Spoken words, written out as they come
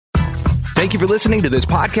Thank you for listening to this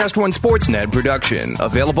Podcast One Sportsnet production,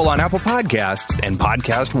 available on Apple Podcasts and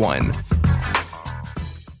Podcast One.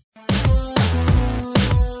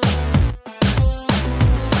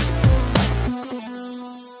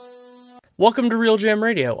 Welcome to Real Jam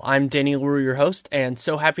Radio. I'm Danny LaRue, your host, and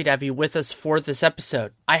so happy to have you with us for this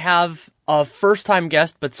episode. I have a first-time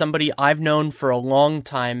guest, but somebody I've known for a long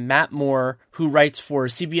time, Matt Moore, who writes for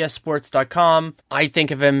CBSSports.com. I think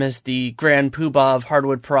of him as the grand poobah of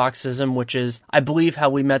hardwood paroxysm, which is, I believe, how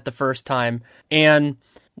we met the first time. And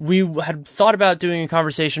we had thought about doing a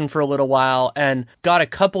conversation for a little while and got a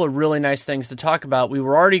couple of really nice things to talk about. We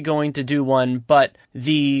were already going to do one, but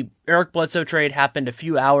the Eric Bledsoe trade happened a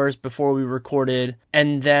few hours before we recorded,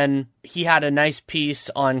 and then he had a nice piece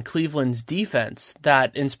on Cleveland's defense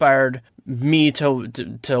that inspired me to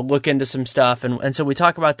look into some stuff, and so we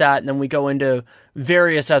talk about that, and then we go into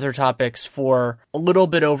various other topics for a little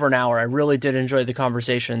bit over an hour. I really did enjoy the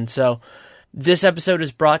conversation, so this episode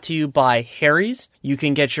is brought to you by Harry's. You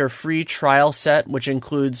can get your free trial set, which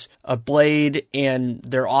includes a blade and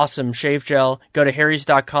their awesome shave gel. Go to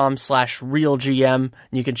harrys.com/realgm and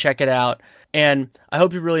you can check it out. And I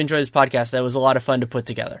hope you really enjoy this podcast. That was a lot of fun to put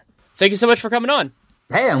together. Thank you so much for coming on.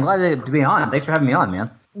 Hey, I'm glad to be on. Thanks for having me on,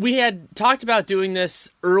 man. We had talked about doing this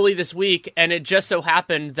early this week, and it just so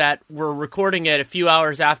happened that we're recording it a few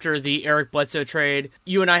hours after the Eric Bledsoe trade.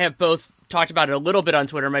 You and I have both talked about it a little bit on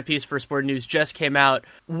Twitter. My piece for Sport News just came out.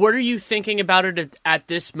 What are you thinking about it at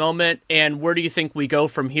this moment, and where do you think we go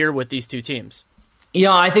from here with these two teams? You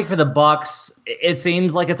know, I think for the Bucks, it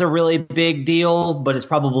seems like it's a really big deal, but it's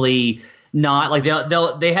probably not. Like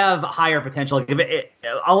they have higher potential. Like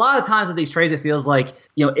a lot of times with these trades, it feels like,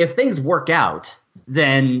 you know, if things work out,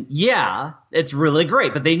 then yeah, it's really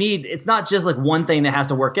great. But it's not just like one thing that has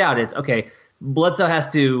to work out. It's okay, Bledsoe has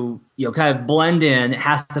to, you know, kind of blend in,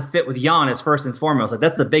 has to fit with Giannis first and foremost. Like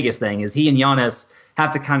that's the biggest thing, is he and Giannis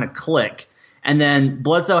have to kind of click. And then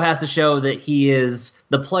Bledsoe has to show that he is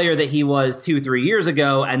the player that he was 2-3 years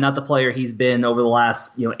ago and not the player he's been over the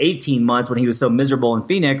last, 18 months when he was so miserable in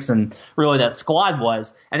Phoenix and really that squad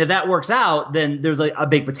was. And if that works out, then there's a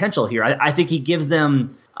big potential here. I think he gives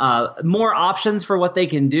them more options for what they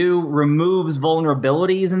can do, removes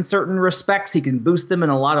vulnerabilities in certain respects. He can boost them in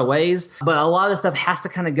a lot of ways, but a lot of this stuff has to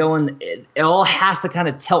kind of go in. It all has to kind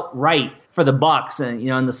of tilt right for the Bucks. And,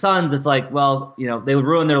 and the Suns, it's like, well, they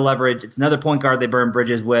ruin their leverage. It's another point guard they burn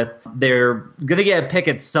bridges with. They're going to get a pick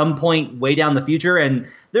at some point way down the future. And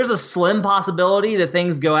there's a slim possibility that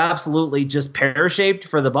things go absolutely just pear-shaped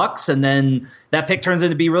for the Bucks. And then that pick turns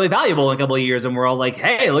into be really valuable in a couple of years. And we're all like,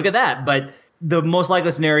 hey, look at that. But the most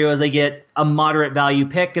likely scenario is they get a moderate value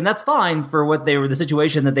pick, and that's fine for what the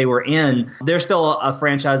situation that they were in. They're still a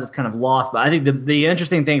franchise that's kind of lost. But I think the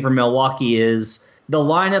interesting thing for Milwaukee is the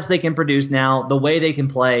lineups they can produce now, the way they can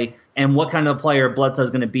play, and what kind of player Bledsoe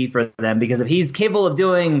is going to be for them. Because if he's capable of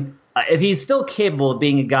if he's still capable of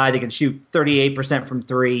being a guy that can shoot 38% from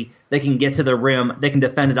three, they can get to the rim, they can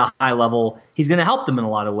defend at a high level, he's going to help them in a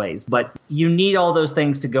lot of ways. But you need all those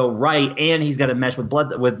things to go right, and he's got to mesh with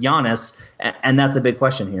Giannis, and that's a big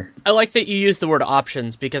question here. I like that you use the word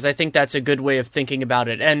options, because I think that's a good way of thinking about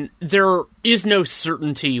it. And there is no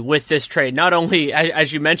certainty with this trade. Not only,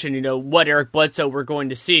 as you mentioned, what Eric Bledsoe we're going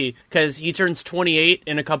to see, because he turns 28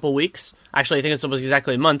 in a couple weeks. Actually, I think it's almost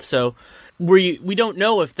exactly a month, so we don't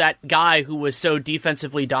know if that guy who was so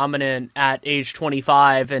defensively dominant at age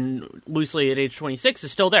 25 and loosely at age 26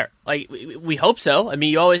 is still there. Like, we hope so. I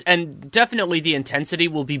mean, and definitely the intensity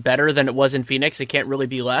will be better than it was in Phoenix. It can't really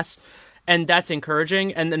be less. And that's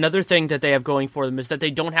encouraging. And another thing that they have going for them is that they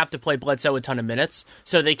don't have to play Bledsoe a ton of minutes.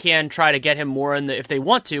 So they can try to get him more if they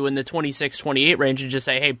want to, in the 26, 28 range, and just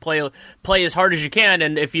say, hey, play as hard as you can.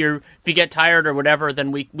 And if you get tired or whatever,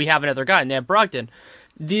 then we have another guy. And they have Brogdon.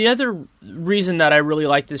 The other reason that I really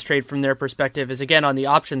like this trade from their perspective is, again, on the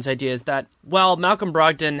options idea, is that while Malcolm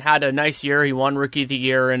Brogdon had a nice year, he won Rookie of the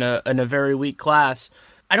Year in a very weak class,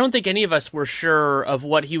 I don't think any of us were sure of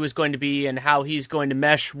what he was going to be and how he's going to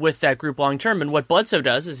mesh with that group long term. And what Bledsoe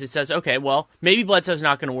does is he says, okay, well, maybe Bledsoe's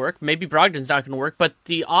not going to work, maybe Brogdon's not going to work, but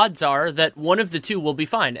the odds are that one of the two will be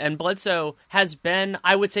fine. And Bledsoe has been,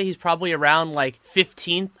 I would say he's probably around like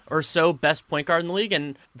 15th or so best point guard in the league,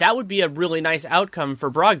 and that would be a really nice outcome for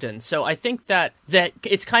Brogdon. So I think that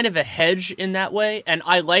it's kind of a hedge in that way, and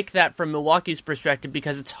I like that from Milwaukee's perspective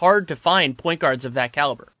because it's hard to find point guards of that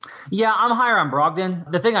caliber. Yeah, I'm higher on Brogdon.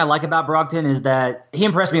 The thing I like about Brogdon is that he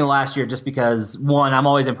impressed me last year just because, one, I'm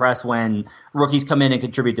always impressed when rookies come in and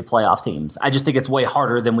contribute to playoff teams. I just think it's way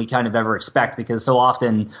harder than we kind of ever expect because so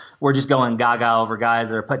often we're just going gaga over guys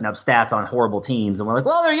that are putting up stats on horrible teams. And we're like,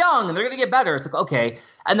 well, they're young and they're going to get better. It's like, okay.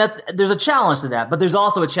 And there's a challenge to that. But there's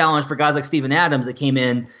also a challenge for guys like Steven Adams that came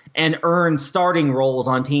in and earned starting roles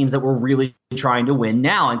on teams that were really trying to win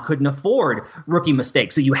now and couldn't afford rookie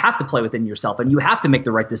mistakes. So you have to play within yourself and you have to make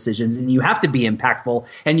the right decisions and you have to be impactful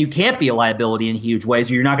and you can't be a liability in huge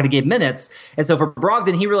ways or you're not going to get minutes. And so for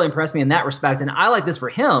Brogdon, he really impressed me in that respect. And I like this for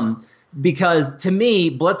him because to me,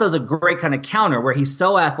 Bledsoe's a great kind of counter where he's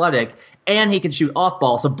so athletic and he can shoot off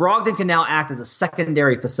ball. So Brogdon can now act as a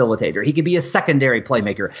secondary facilitator. He can be a secondary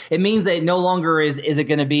playmaker. It means that no longer is it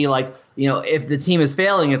going to be like, if the team is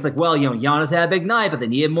failing, it's like, well, Giannis had a big night, but they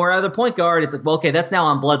needed more out of the point guard. It's like, well, okay, that's now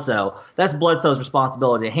on Bledsoe. That's Bledsoe's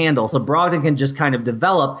responsibility to handle. So Brogdon can just kind of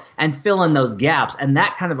develop and fill in those gaps. And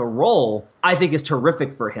that kind of a role, I think, is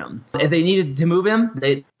terrific for him. If they needed to move him,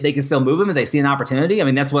 they can still move him if they see an opportunity. I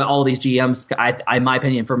mean, that's what all these GMs, in my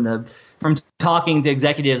opinion, from talking to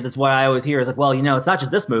executives, that's what I always hear is like, well, it's not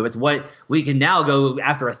just this move. It's what we can now go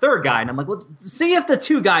after a third guy. And I'm like, well, see if the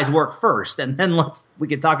two guys work first, and then we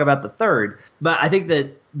can talk about the third. But I think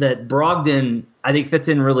that Brogdon, I think, fits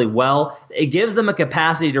in really well. It gives them a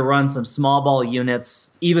capacity to run some small ball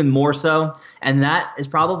units even more so. And that is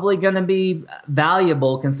probably going to be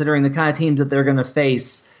valuable considering the kind of teams that they're going to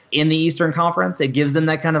face in the Eastern Conference. It gives them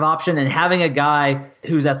that kind of option. And having a guy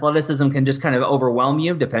whose athleticism can just kind of overwhelm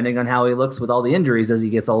you, depending on how he looks with all the injuries as he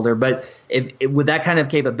gets older. But with that kind of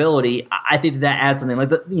capability, I think that adds something.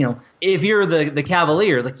 Like, if you're the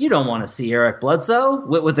Cavaliers, like, you don't want to see Eric Bledsoe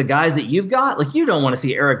with the guys that you've got. Like, you don't want to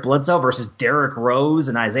see Eric Bledsoe versus Derrick Rose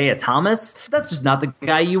and Isaiah Thomas. That's just not the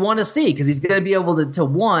guy you want to see because he's going to be able to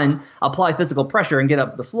one, apply physical pressure and get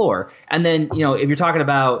up the floor. And then, if you're talking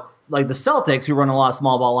about like the Celtics, who run a lot of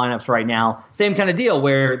small ball lineups right now, same kind of deal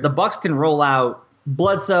where the Bucks can roll out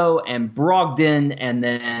Bledsoe and Brogdon and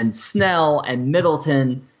then Snell and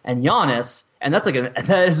Middleton and Giannis, and that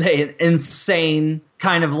is an insane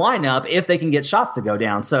kind of lineup if they can get shots to go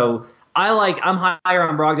down. So I'm higher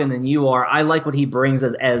on Brogdon than you are. I like what he brings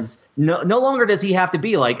as no longer does he have to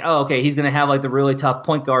be like, oh, okay, he's going to have like the really tough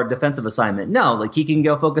point guard defensive assignment. No, like he can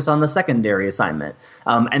go focus on the secondary assignment.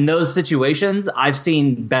 And those situations I've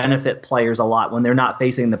seen benefit players a lot when they're not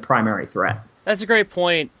facing the primary threat. That's a great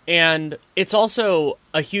point, and it's also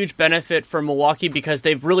a huge benefit for Milwaukee because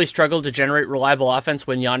they've really struggled to generate reliable offense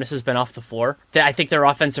when Giannis has been off the floor. I think their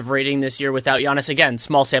offensive rating this year without Giannis, again,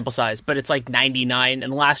 small sample size, but it's like 99,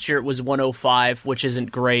 and last year it was 105, which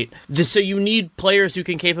isn't great. So you need players who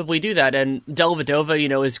can capably do that, and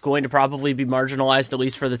Dellavedova, is going to probably be marginalized, at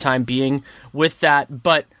least for the time being, with that.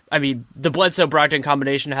 But, I mean, the Bledsoe-Brogdon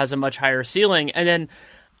combination has a much higher ceiling, and then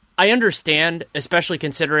I understand, especially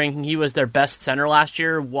considering he was their best center last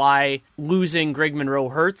year, why losing Greg Monroe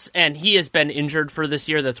hurts, and he has been injured for this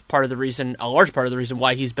year. That's a large part of the reason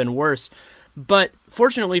why he's been worse. But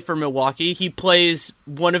fortunately for Milwaukee, he plays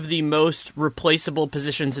one of the most replaceable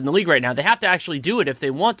positions in the league right now. They have to actually do it if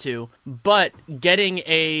they want to, but getting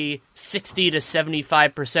a 60 to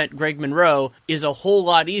 75% Greg Monroe is a whole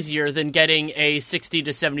lot easier than getting a 60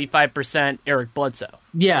 to 75% Eric Bledsoe.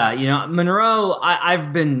 Yeah, Monroe,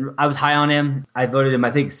 I was high on him. I voted him,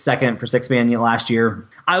 I think, second for sixth man last year.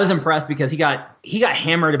 I was impressed because he got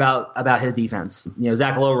hammered about his defense.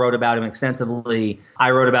 Zach Lowe wrote about him extensively.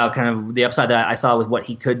 I wrote about kind of the upside that I saw with what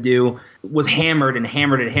he could do. Was hammered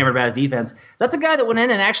about his defense. That's a guy that went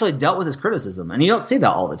in and actually dealt with his criticism, and you don't see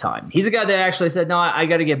that all the time. He's a guy that actually said, no, I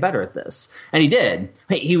got to get better at this, and he did.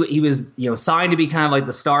 He was signed to be kind of like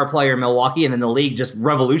the star player in Milwaukee, and then the league just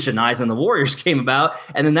revolutionized when the Warriors came about,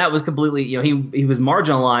 and then that was completely he was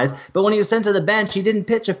marginalized. But when he was sent to the bench, he didn't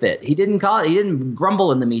pitch a fit. He didn't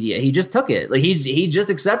grumble in the media. He just took it. Like he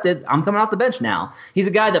just accepted, I'm coming off the bench now. He's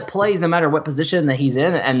a guy that plays no matter what position that he's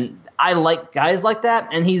in, and I like guys like that,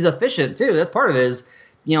 and he's efficient too. That's part of it is,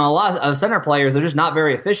 a lot of center players, they're just not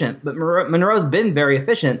very efficient. But Monroe's been very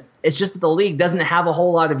efficient. It's just that the league doesn't have a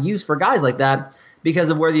whole lot of use for guys like that because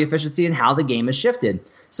of where the efficiency and how the game has shifted.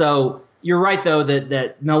 So you're right, though,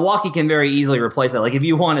 that Milwaukee can very easily replace that. Like, if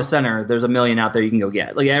you want a center, there's a million out there you can go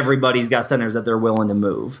get. Like, everybody's got centers that they're willing to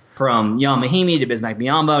move. From Jan Mahimi to Bismack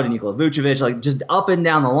Biyombo to Nikola Vucevic, like, just up and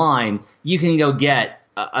down the line, you can go get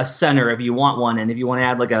a center if you want one. And if you want to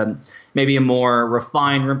add, like, maybe a more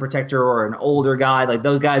refined rim protector or an older guy, like,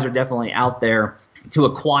 those guys are definitely out there to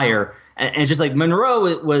acquire. And it's just like Monroe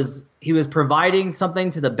he was providing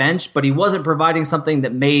something to the bench, but he wasn't providing something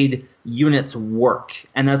that made units work.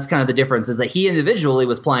 And that's kind of the difference, is that he individually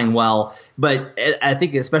was playing well, but I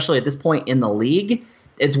think especially at this point in the league,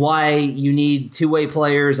 it's why you need two-way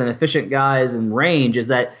players and efficient guys and range, is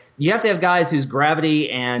that you have to have guys whose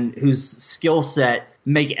gravity and whose skill set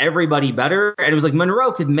make everybody better. And it was like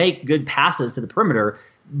Monroe could make good passes to the perimeter,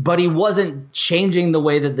 but he wasn't changing the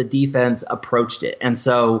way that the defense approached it. And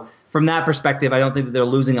so from that perspective, I don't think that they're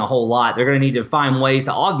losing a whole lot. They're going to need to find ways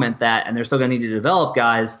to augment that, and they're still going to need to develop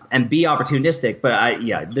guys and be opportunistic. But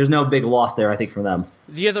there's no big loss there, I think, for them.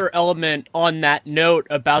 The other element on that note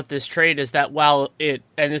about this trade is that while and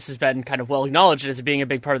this has been kind of well acknowledged as being a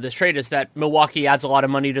big part of this trade, is that Milwaukee adds a lot of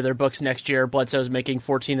money to their books next year. Bledsoe's making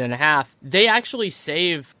 $14.5. They actually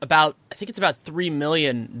save about $3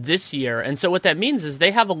 million this year. And so what that means is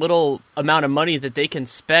they have a little amount of money that they can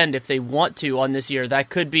spend if they want to on this year. That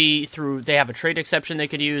could be they have a trade exception they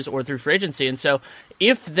could use, or through free agency. And so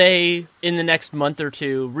if they, in the next month or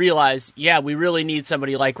two, realize, we really need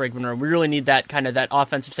somebody like Greg Monroe, we really need that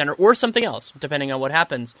offensive center, or something else, depending on what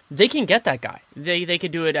happens, they can get that guy. They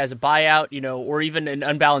could do it as a buyout, or even an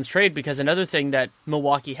unbalanced trade, because another thing that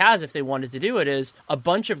Milwaukee has, if they wanted to do it, is a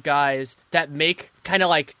bunch of guys that make kind of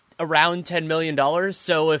like around $10 million.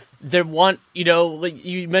 So if they want, like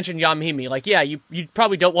you mentioned Ian Mahinmi, you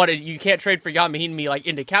probably don't want to, you can't trade for Ian Mahinmi like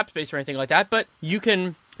into cap space or anything like that, but you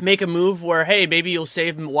can make a move where, hey, maybe you'll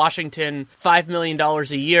save Washington $5 million a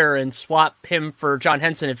year and swap him for John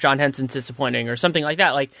Henson if John Henson's disappointing, or something like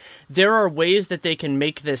that. Like, there are ways that they can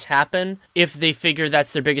make this happen if they figure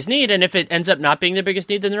that's their biggest need, and if it ends up not being their biggest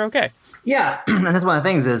need, then they're okay. Yeah, and that's one of the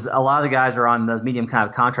things, is a lot of the guys are on those medium kind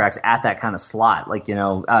of contracts at that kind of slot. Like,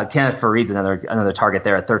 Kenneth Faried's another target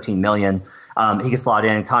there at $13 million. He can slot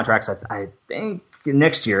in contracts, I think,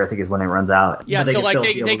 next year, I think, is when it runs out. Yeah, so like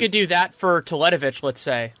they could do that for Teletovic, let's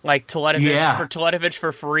say. Like Teletovic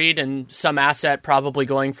for Faried, and some asset probably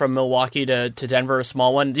going from Milwaukee to Denver, a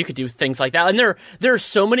small one. You could do things like that. And there are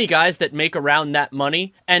so many guys that make around that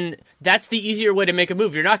money, and that's the easier way to make a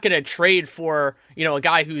move. You're not going to trade for, a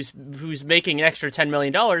guy who's making an extra $10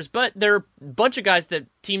 million, but there are a bunch of guys that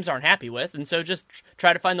teams aren't happy with, and so just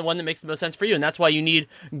try to find the one that makes the most sense for you. And that's why you need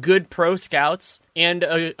good pro scouts and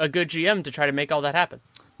a good GM to try to make all that happen.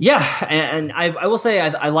 Yeah, and I will say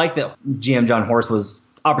I like that GM John Horst was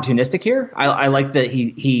opportunistic here. I like that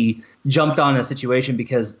he jumped on a situation,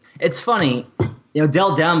 because it's funny,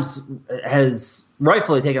 Dell Demps has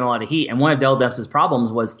rightfully taken a lot of heat, and one of Dell Demps'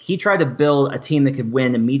 problems was he tried to build a team that could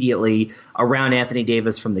win immediately around Anthony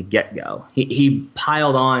Davis from the get-go. He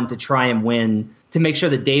piled on to try and win, to make sure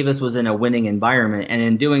that Davis was in a winning environment, and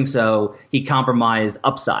in doing so, he compromised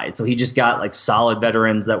upside. So he just got like solid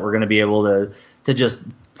veterans that were going to be able to just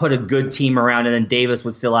put a good team around, and then Davis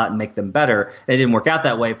would fill out and make them better. And it didn't work out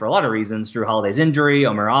that way for a lot of reasons. Drew Holiday's injury,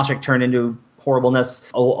 Omer Asik turned into horribleness,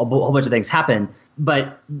 a whole bunch of things happened.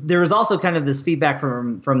 But there was also kind of this feedback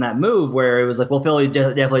from that move where it was like, well, Philly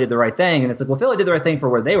definitely did the right thing. And it's like, well, Philly did the right thing for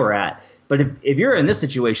where they were at. But if you're in this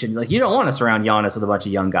situation, like, you don't want to surround Giannis with a bunch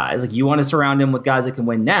of young guys. Like, you want to surround him with guys that can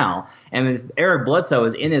win now. And if Eric Bledsoe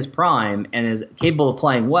is in his prime and is capable of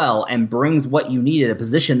playing well and brings what you need at a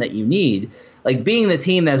position that you need, like, being the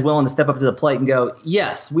team that is willing to step up to the plate and go,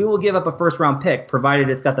 yes, we will give up a first-round pick, provided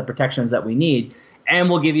it's got the protections that we need, and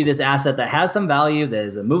we'll give you this asset that has some value, that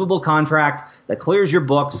is a movable contract, that clears your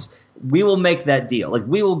books. We will make that deal. Like,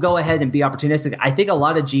 we will go ahead and be opportunistic. I think a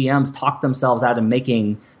lot of GMs talk themselves out of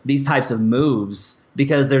making these types of moves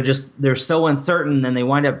because they're so uncertain, and they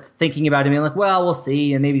wind up thinking about it and being like, well, we'll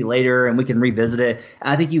see, and maybe later, and we can revisit it.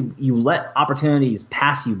 And I think you let opportunities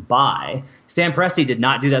pass you by. Sam Presti did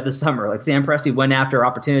not do that this summer. Like, Sam Presti went after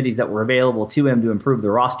opportunities that were available to him to improve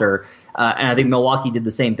the roster. And I think Milwaukee did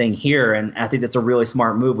the same thing here, and I think that's a really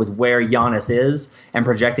smart move with where Giannis is and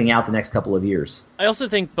projecting out the next couple of years. I also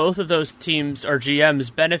think both of those teams or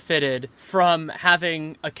GMs benefited from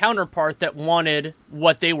having a counterpart that wanted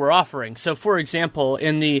what they were offering. So, for example,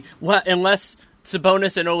 unless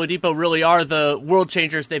Sabonis and Oladipo really are the world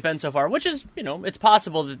changers they've been so far, which is, it's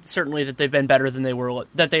possible that certainly that they've been better than they were,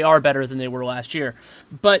 that they are better than they were last year.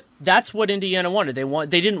 But that's what Indiana wanted.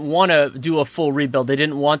 They didn't want to do a full rebuild. They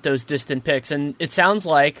didn't want those distant picks. And it sounds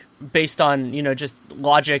like, based on, just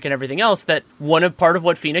logic and everything else, that part of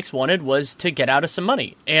what Phoenix wanted was to get out of some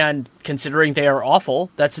money. And considering they are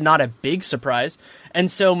awful, that's not a big surprise. And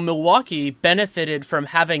so Milwaukee benefited from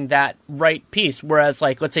having that right piece, whereas,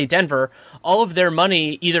 like, let's say Denver, all of their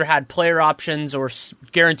money either had player options or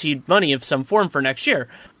guaranteed money of some form for next year.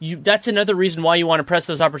 That's another reason why you want to press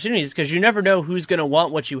those opportunities, because you never know who's going to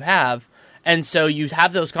want what you have. And so you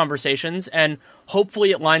have those conversations, and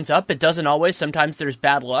hopefully it lines up. It doesn't always. Sometimes there's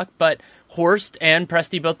bad luck, but Horst and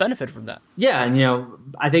Presti both benefit from that. Yeah, and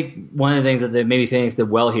I think one of the things that maybe Phoenix did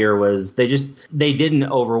well here was they didn't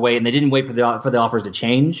overweight, and they didn't wait for the offers to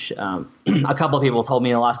change. A couple of people told me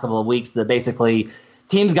in the last couple of weeks that basically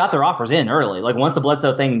teams got their offers in early. Like once the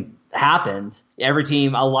Bledsoe thing happened,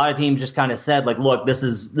 a lot of teams just kind of said like, look, this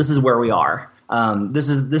is where we are. This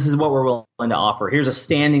is what we're willing to offer. Here's a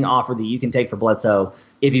standing offer that you can take for Bledsoe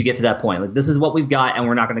if you get to that point. Like this is what we've got, and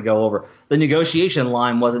we're not going to go over. The negotiation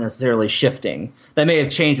line wasn't necessarily shifting. That may have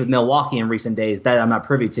changed with Milwaukee in recent days. That I'm not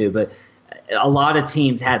privy to, but a lot of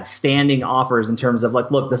teams had standing offers in terms of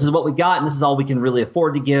like, look, this is what we got, and this is all we can really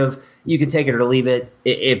afford to give. You can take it or leave it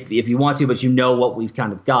if you want to, but you know what we've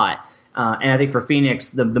kind of got. And I think for Phoenix,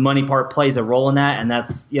 the money part plays a role in that, and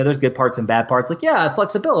that's there's good parts and bad parts. Like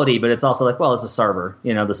flexibility, but it's also like, well, it's a Sarver.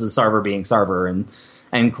 This is Sarver being Sarver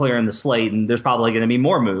and clearing the slate, and there's probably going to be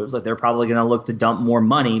more moves. Like they're probably going to look to dump more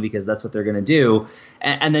money because that's what they're going to do.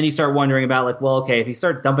 And then you start wondering about like, well, okay, if you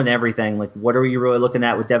start dumping everything, like what are you really looking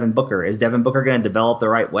at with Devin Booker? Is Devin Booker going to develop the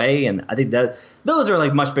right way? And I think that those are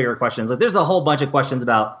like much bigger questions. Like there's a whole bunch of questions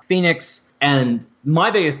about Phoenix. And my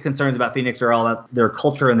biggest concerns about Phoenix are all about their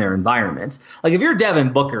culture and their environment. Like if you're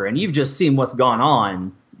Devin Booker and you've just seen what's gone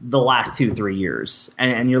on the last 2-3 years,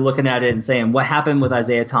 and you're looking at it and saying what happened with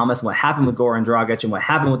Isaiah Thomas, what happened with Goran Dragic, and what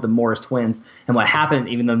happened with the Morris twins, and what happened,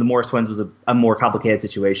 even though the Morris twins was a more complicated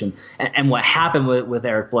situation, and what happened with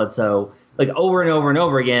Eric Bledsoe, like over and over and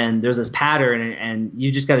over again, there's this pattern, and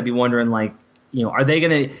you just got to be wondering like, are they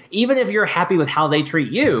going to, even if you're happy with how they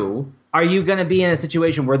treat you, are you going to be in a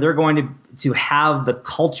situation where they're going to have the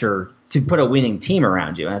culture to put a winning team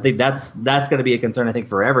around you? And I think that's going to be a concern, I think,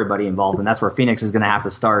 for everybody involved. And that's where Phoenix is going to have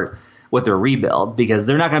to start with their rebuild, because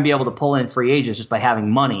they're not going to be able to pull in free agents just by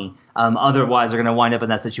having money. Otherwise, they're going to wind up in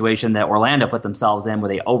that situation that Orlando put themselves in, where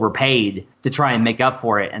they overpaid to try and make up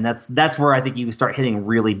for it. And that's where I think you start hitting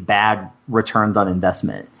really bad returns on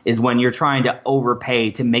investment, is when you're trying to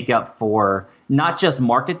overpay to make up for not just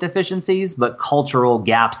market deficiencies, but cultural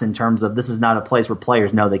gaps in terms of this is not a place where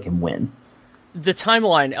players know they can win. The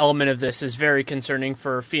timeline element of this is very concerning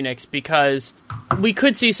for Phoenix, because we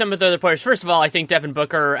could see some of the other players. First of all, I think Devin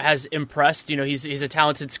Booker has impressed. He's a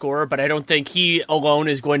talented scorer, but I don't think he alone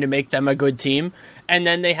is going to make them a good team. And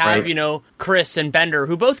then they have, Chris and Bender,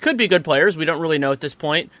 who both could be good players. We don't really know at this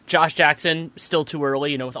point. Josh Jackson, still too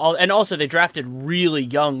early, and also they drafted really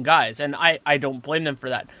young guys, and I don't blame them for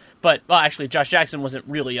that. But, well, actually, Josh Jackson wasn't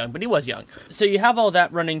really young, but he was young. So you have all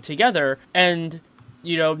that running together, and,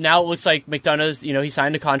 now it looks like McDonough's, he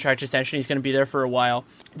signed a contract extension. He's going to be there for a while.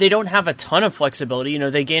 They don't have a ton of flexibility.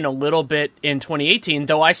 They gain a little bit in 2018,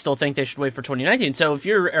 though I still think they should wait for 2019. So if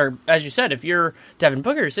as you said, if you're Devin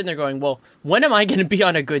Booker, you're sitting there going, well, when am I going to be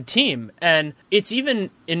on a good team? And it's even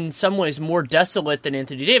in some ways more desolate than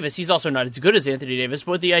Anthony Davis. He's also not as good as Anthony Davis,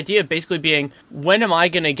 but the idea of basically being, when am I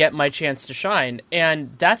going to get my chance to shine?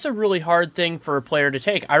 And that's a really hard thing for a player to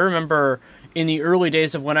take. I remember in the early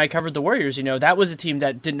days of when I covered the Warriors, that was a team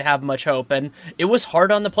that didn't have much hope, and it was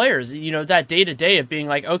hard on the players. That day-to-day of being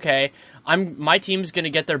like, okay, my team's going to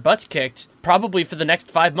get their butts kicked probably for the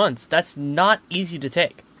next 5 months. That's not easy to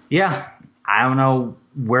take. Yeah, I don't know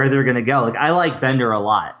where they're going to go. Like, I like Bender a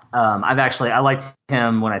lot. I liked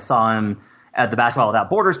him when I saw him at the Basketball Without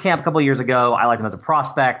Borders camp a couple of years ago. I liked him as a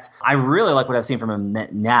prospect. I really like what I've seen from him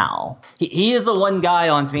now. He is the one guy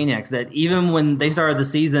on Phoenix that even when they started the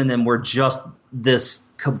season and were just this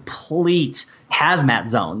complete hazmat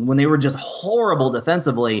zone, when they were just horrible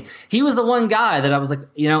defensively, he was the one guy that I was like,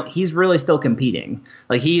 he's really still competing.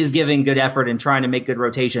 Like, he is giving good effort and trying to make good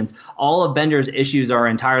rotations. All of Bender's issues are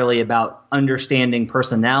entirely about understanding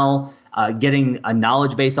personnel, getting a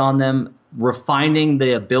knowledge base on them, refining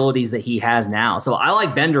the abilities that he has now. So I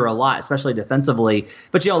like Bender a lot, especially defensively,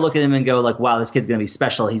 but you don't look at him and go like, wow, this kid's going to be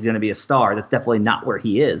special. He's going to be a star. That's definitely not where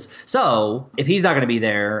he is. So if he's not going to be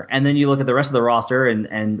there, and then you look at the rest of the roster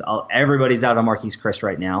and everybody's out on Marquise Chriss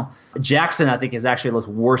right now. Jackson, I think, has actually looked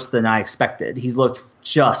worse than I expected. He's looked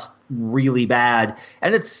just really bad.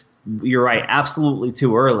 And you're right, absolutely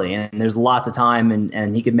too early, and there's lots of time,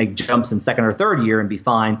 and he could make jumps in second or third year and be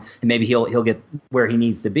fine, and maybe he'll get where he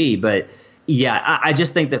needs to be. But yeah, I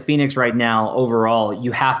just think that Phoenix right now, overall,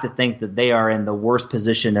 you have to think that they are in the worst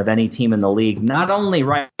position of any team in the league, not only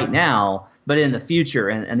right now, but in the future.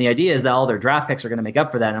 And the idea is that all their draft picks are going to make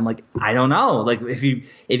up for that. And I'm like, I don't know. Like, if you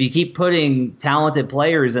keep putting talented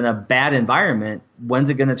players in a bad environment, when's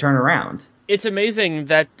it going to turn around? It's amazing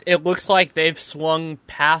that it looks like they've swung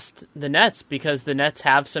past the Nets because the Nets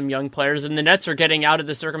have some young players, and the Nets are getting out of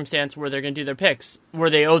the circumstance where they're going to do their picks, where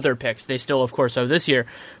they owe their picks. They still, of course, owe this year.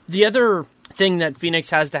 The other thing that Phoenix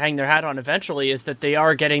has to hang their hat on eventually is that they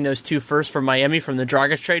are getting those 2 firsts from Miami from the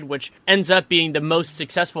Dragic trade, which ends up being the most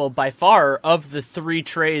successful by far of the 3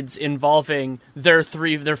 trades involving their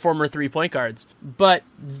former 3 point guards. But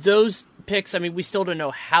those picks, I mean, we still don't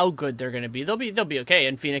know how good they're going to be. They'll be okay,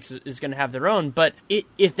 and Phoenix is going to have their own. But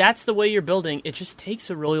if that's the way you're building, it just takes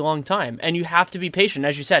a really long time, and you have to be patient,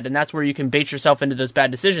 as you said, and that's where you can bait yourself into those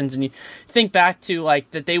bad decisions. And you think back to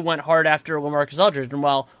like that they went hard after LaMarcus Aldridge, and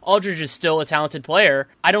while Aldridge is still a talented player,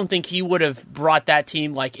 I don't think he would have brought that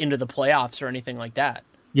team like into the playoffs or anything like that.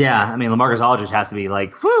 Yeah, I mean, LaMarcus Aldridge has to be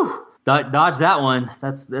like, whew, dodge that one.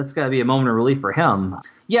 That's got to be a moment of relief for him.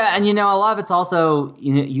 Yeah, and a lot of it's also,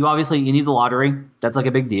 you obviously you need the lottery. That's like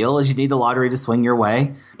a big deal, is you need the lottery to swing your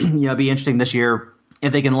way. It'd be interesting this year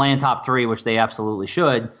if they can land top 3, which they absolutely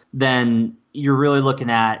should. Then you're really looking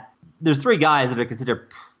at, there's 3 guys that are considered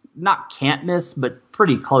not can't miss, but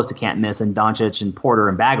pretty close to can't miss, in Doncic and Porter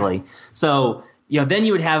and Bagley. So then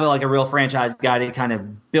you would have like a real franchise guy to kind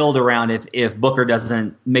of build around if Booker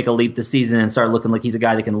doesn't make a leap this season and start looking like he's a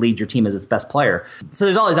guy that can lead your team as its best player. So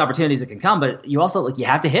there's all these opportunities that can come, but you also you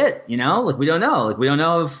have to hit. We don't know. We don't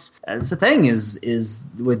know if that's the thing is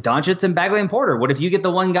with Doncic and Bagley and Porter. What if you get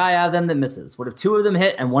the one guy out of them that misses? What if 2 of them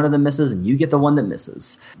hit and 1 of them misses and you get the one that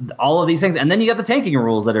misses? All of these things, and then you got the tanking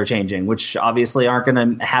rules that are changing, which obviously aren't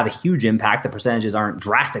going to have a huge impact. The percentages aren't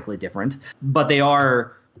drastically different, but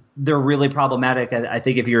they're really problematic. I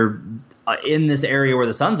think if you're in this area where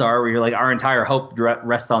the Suns are, where you're like, our entire hope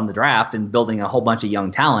rests on the draft and building a whole bunch of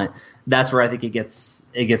young talent, that's where I think it gets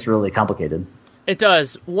really complicated. It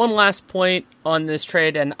does. One last point on this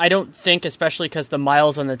trade, and I don't think, especially because the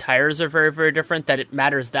miles on the tires are very, very different, that it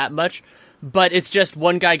matters that much. But it's just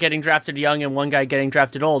one guy getting drafted young and one guy getting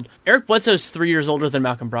drafted old. Eric Bledsoe's 3 years older than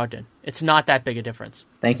Malcolm Brogdon. It's not that big a difference.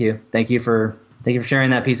 Thank you for sharing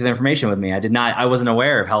that piece of information with me. I wasn't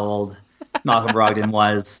aware of how old Malcolm Brogdon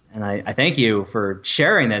was, and I thank you for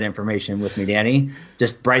sharing that information with me, Danny.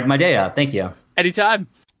 Just brightened my day up. Thank you. Anytime.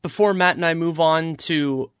 Before Matt and I move on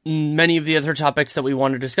to many of the other topics that we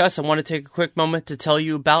want to discuss, I want to take a quick moment to tell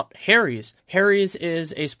you about Harry's. Harry's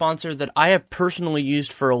is a sponsor that I have personally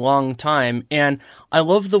used for a long time, and I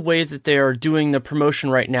love the way that they are doing the promotion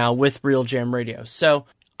right now with Real Jam Radio. So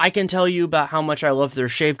I can tell you about how much I love their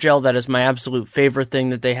shave gel. That is my absolute favorite thing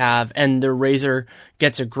that they have. And their razor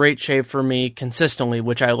gets a great shave for me consistently,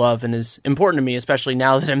 which I love and is important to me, especially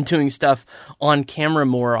now that I'm doing stuff on camera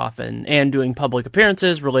more often and doing public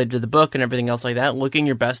appearances related to the book and everything else like that. Looking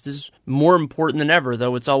your best is more important than ever,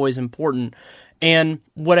 though it's always important. And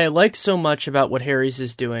what I like so much about what Harry's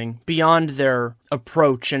is doing, beyond their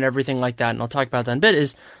approach and everything like that, and I'll talk about that in a bit,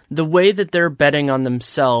 is the way that they're betting on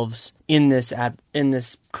themselves in this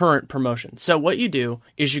current promotion. So what you do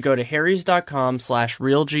is you go to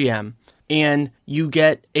harrys.com/realgm and you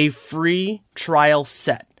get a free trial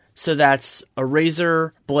set. So that's a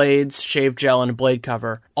razor, blades, shave gel, and a blade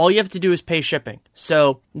cover. All you have to do is pay shipping.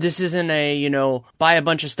 So this isn't buy a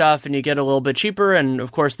bunch of stuff and you get a little bit cheaper. And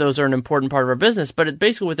of course, those are an important part of our business. But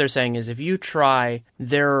basically what they're saying is if you try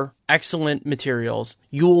their excellent materials,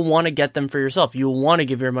 you will want to get them for yourself. You will want to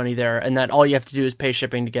give your money there. And that all you have to do is pay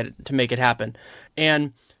shipping to make it happen.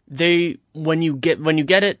 And when you get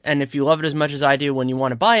it, and if you love it as much as I do when you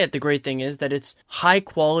want to buy it, the great thing is that it's high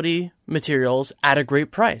quality materials at a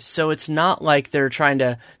great price. So it's not like they're trying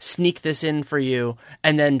to sneak this in for you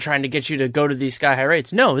and then trying to get you to go to these sky high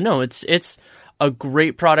rates. No, it's a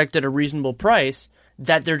great product at a reasonable price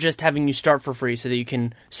that they're just having you start for free so that you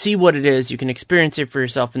can see what it is, you can experience it for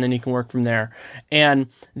yourself, and then you can work from there. And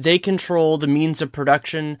they control the means of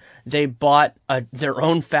production. They bought their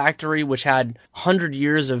own factory, which had 100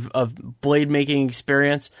 years of blade making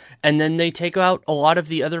experience, and then they take out a lot of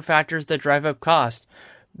the other factors that drive up cost,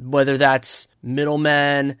 whether that's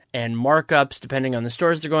middlemen and markups, depending on the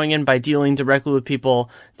stores they're going in. By dealing directly with people,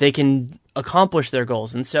 they can accomplish their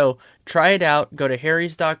goals. And so try it out. Go to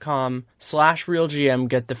harrys.com/realgm,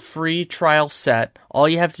 get the free trial set. All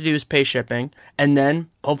you have to do is pay shipping, and then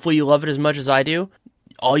hopefully you love it as much as I do.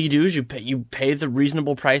 All you do is you pay the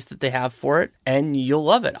reasonable price that they have for it, and you'll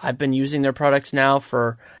love it. I've been using their products now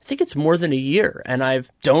for, I think it's more than a year, and I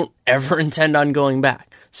don't ever intend on going back.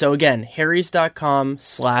 So again,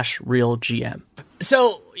 harrys.com/realgm.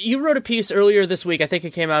 So you wrote a piece earlier this week, I think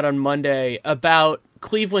it came out on Monday, about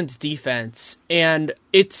Cleveland's defense, and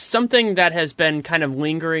it's something that has been kind of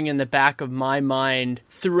lingering in the back of my mind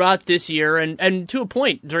throughout this year and to a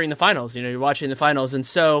point during the finals. You're watching the finals, and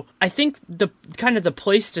so I think the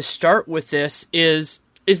place to start with this is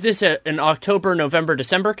this an October, November,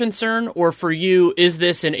 December concern, or for you, is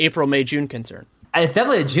this an April, May, June concern? It's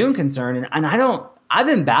definitely a June concern, and I've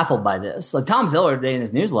been baffled by this. Like Tom Ziller today in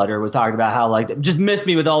his newsletter was talking about how like just missed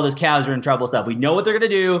me with all this Cavs are in trouble stuff. We know what they're going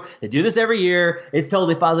to do. They do this every year. It's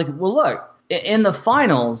totally fine. I was like, well, look, in the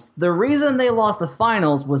finals, the reason they lost the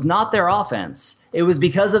finals was not their offense. It was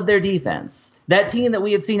because of their defense. That team that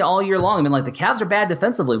we had seen all year long, I mean, like the Cavs are bad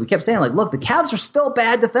defensively. We kept saying like, look, the Cavs are still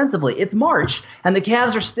bad defensively. It's March and the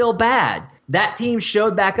Cavs are still bad. That team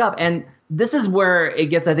showed back up. And this is where it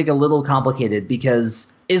gets, I think, a little complicated because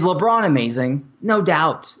is LeBron amazing? No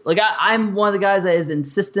doubt. Like I'm one of the guys that is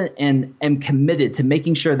insistent and am committed to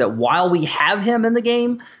making sure that while we have him in the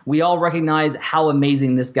game, we all recognize how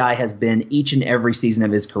amazing this guy has been each and every season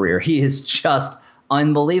of his career. He is just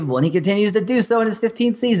unbelievable, and he continues to do so in his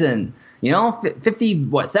 15th season.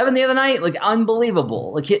 7 the other night? Like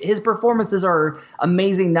unbelievable. Like his performances are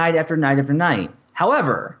amazing night after night after night.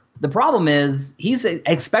 However, the problem is he's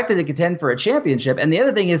expected to contend for a championship, and the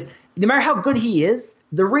other thing is no matter how good he is,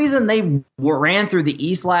 the reason they ran through the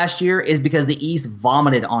East last year is because the East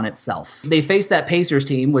vomited on itself. They faced that Pacers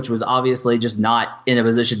team, which was obviously just not in a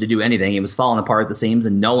position to do anything. It was falling apart at the seams,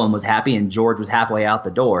 and no one was happy, and George was halfway out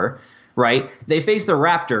the door. Right? They faced the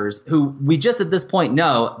Raptors, who we just at this point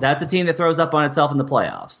know that's a team that throws up on itself in the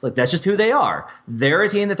playoffs. Like that's just who they are. They're a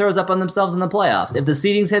team that throws up on themselves in the playoffs. If the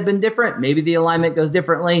seedings had been different, maybe the alignment goes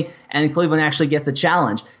differently and Cleveland actually gets a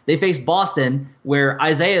challenge. They face Boston, where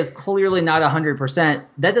Isaiah is clearly not 100%.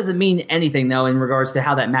 That doesn't mean anything, though, in regards to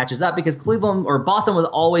how that matches up, because Boston was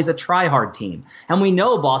always a try-hard team. And we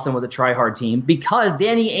know Boston was a try-hard team because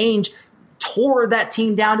Danny Ainge tore that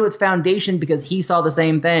team down to its foundation because he saw the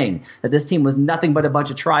same thing, that this team was nothing but a bunch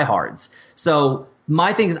of tryhards. So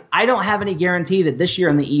my thing is I don't have any guarantee that this year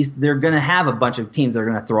in the East they're going to have a bunch of teams that are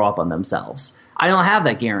going to throw up on themselves. I don't have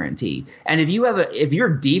that guarantee. And if your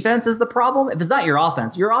defense is the problem, if it's not your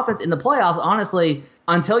offense in the playoffs, honestly,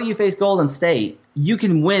 until you face Golden State, you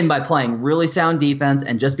can win by playing really sound defense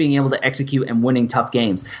and just being able to execute and winning tough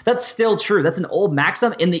games. That's still true. That's an old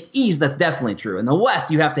maxim. In the East, that's definitely true. In the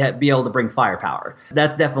West, you have to be able to bring firepower.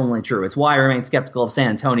 That's definitely true. It's why I remain skeptical of San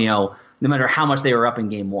Antonio, no matter how much they were up in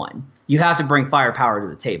game one. You have to bring firepower to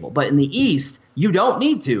the table. But in the East, you don't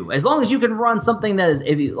need to. As long as you can run something as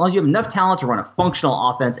long as you have enough talent to run a functional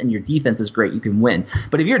offense and your defense is great, you can win.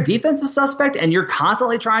 But if your defense is suspect and you're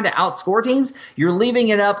constantly trying to outscore teams, you're leaving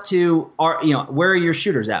it up to where are your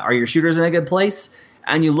shooters at? Are your shooters in a good place?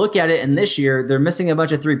 And you look at it, and this year they're missing a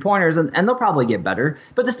bunch of three-pointers, and they'll probably get better.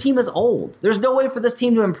 But this team is old. There's no way for this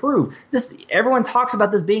team to improve. Everyone talks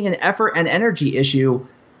about this being an effort and energy issue.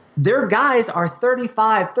 Their guys are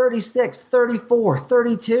 35, 36, 34,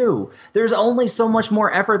 32. There's only so much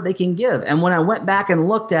more effort they can give. And when I went back and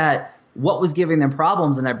looked at what was giving them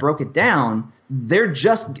problems and I broke it down, they're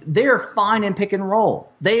fine in pick and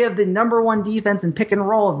roll. They have the number one defense in pick and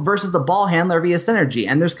roll versus the ball handler via synergy.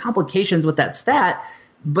 And there's complications with that stat,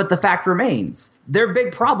 but the fact remains. Their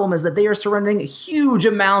big problem is that they are surrendering huge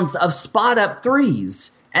amounts of spot-up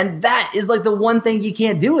threes. And that is like the one thing you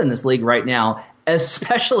can't do in this league right now,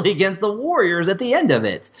 especially against the Warriors at the end of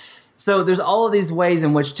it. So there's all of these ways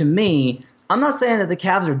in which, to me, I'm not saying that the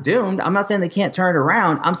Cavs are doomed. I'm not saying they can't turn it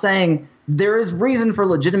around. I'm saying there is reason for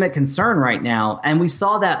legitimate concern right now, and we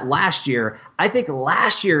saw that last year. I think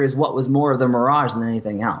last year is what was more of the mirage than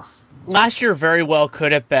anything else. Last year very well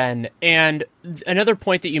could have been, and another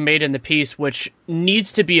point that you made in the piece, which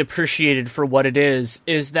needs to be appreciated for what it is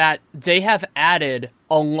that they have added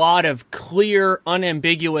a lot of clear,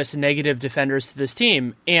 unambiguous negative defenders to this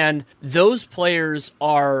team, and those players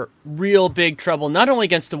are real big trouble, not only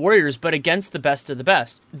against the Warriors, but against the best of the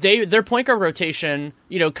best. Their point guard rotation,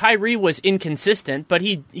 Kyrie was inconsistent, but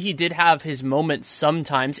he did have his moments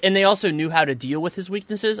sometimes, and they also knew how to deal with his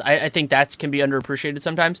weaknesses. I think that can be underappreciated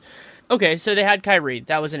sometimes. Okay, so they had Kyrie.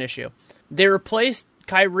 That was an issue. They replaced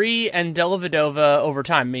Kyrie and Dellavedova over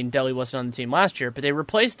time. I mean, Delly wasn't on the team last year, but they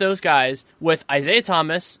replaced those guys with Isaiah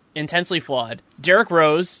Thomas, intensely flawed, Derrick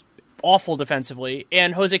Rose, awful defensively,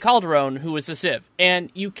 and Jose Calderon, who was a sieve.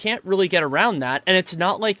 And you can't really get around that, and it's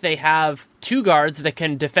not like they have two guards that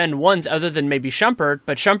can defend ones other than maybe Shumpert,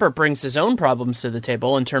 but Shumpert brings his own problems to the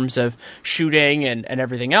table in terms of shooting and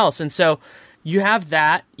everything else. And so you have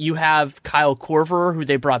that. You have Kyle Korver, who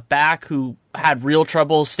they brought back, who had real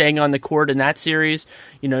trouble staying on the court in that series.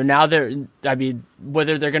 Now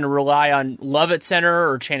whether they're going to rely on Love at center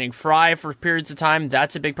or Channing Frye for periods of time,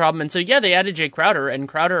 that's a big problem. And so, yeah, they added Jay Crowder, and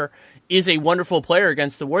Crowder is a wonderful player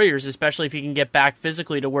against the Warriors, especially if he can get back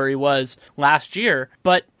physically to where he was last year.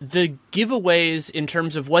 But the giveaways in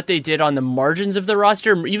terms of what they did on the margins of the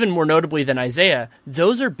roster, even more notably than Isaiah,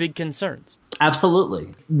 those are big concerns. Absolutely.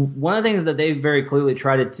 One of the things that they very clearly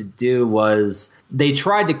tried to do was they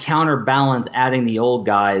tried to counterbalance adding the old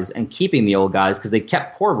guys and keeping the old guys, because they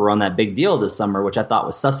kept Korver on that big deal this summer, which I thought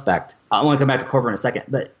was suspect. I want to come back to Korver in a second,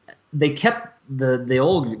 but they kept the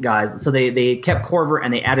old guys. So they kept Korver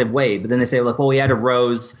and they added Wade, but then they say, look, well, we added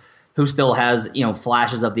Rose, who still has,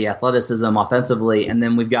 flashes of the athleticism offensively. And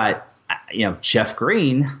then we've got, Jeff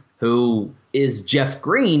Green, who is Jeff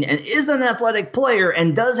Green and is an athletic player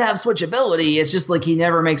and does have switchability. It's just like he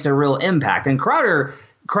never makes a real impact. And Crowder,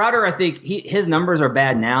 I think his numbers are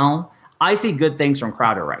bad now. I see good things from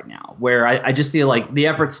Crowder right now, where I just see like the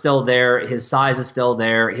effort's still there, his size is still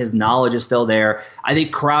there, his knowledge is still there. I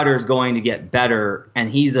think Crowder is going to get better, and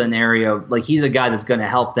he's an area like he's a guy that's going to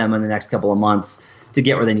help them in the next couple of months to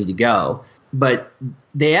get where they need to go. But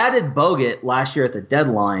they added Bogut last year at the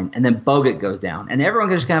deadline, and then Bogut goes down, and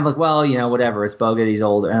everyone just kind of like, well, whatever, it's Bogut, he's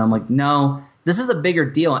older, and I'm like, no, this is a bigger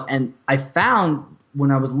deal. And I found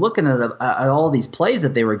when I was looking at all these plays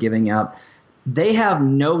that they were giving up, they have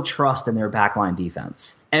no trust in their backline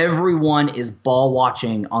defense. Everyone is ball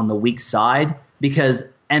watching on the weak side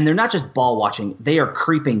and they're not just ball watching, they are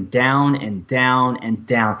creeping down and down and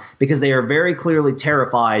down because they are very clearly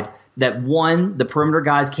terrified that, one, the perimeter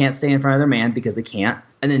guys can't stay in front of their man because they can't.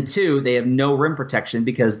 And then, two, they have no rim protection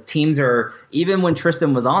because teams are, even when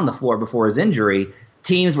Tristan was on the floor before his injury,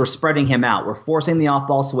 teams were spreading him out. We're forcing the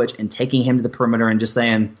off-ball switch and taking him to the perimeter and just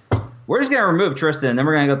saying, we're just going to remove Tristan and then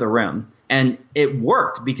we're going to go to the rim. And it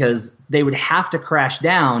worked because they would have to crash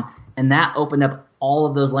down, and that opened up all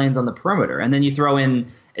of those lanes on the perimeter. And then you throw in,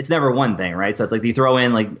 it's never one thing, right? So it's like you throw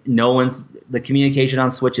in like the communication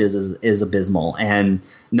on switches is abysmal, and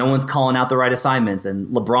no one's calling out the right assignments, and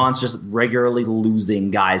LeBron's just regularly losing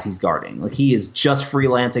guys he's guarding. Like he is just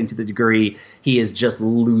freelancing to the degree he is just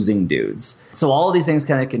losing dudes. So all of these things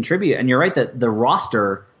kind of contribute. And you're right that the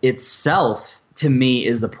roster itself, to me,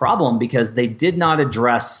 is the problem because they did not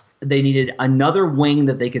address. They needed another wing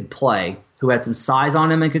that they could play who had some size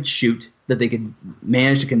on him and could shoot that they could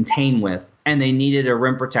manage to contain with. And they needed a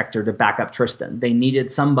rim protector to back up Tristan. They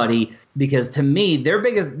needed somebody because, to me,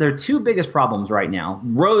 their two biggest problems right now,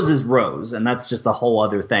 Rose is Rose, and that's just a whole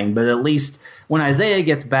other thing. But at least when Isaiah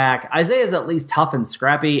gets back, Isaiah's at least tough and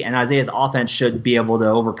scrappy, and Isaiah's offense should be able to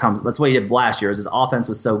overcome. That's what he did last year. His offense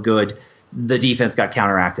was so good, the defense got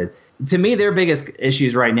counteracted. To me, their biggest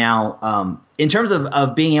issues right now, in terms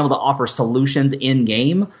of being able to offer solutions in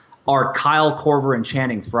game, are Kyle Korver and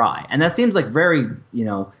Channing Frye. And that seems like very,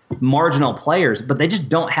 marginal players, but they just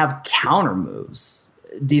don't have counter moves.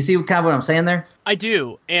 Do you see kind of what I'm saying there? I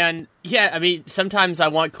do. And yeah, I mean, sometimes I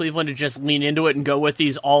want Cleveland to just lean into it and go with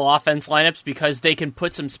these all offense lineups because they can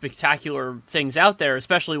put some spectacular things out there,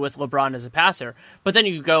 especially with LeBron as a passer. But then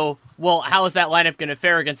you go, well, how is that lineup going to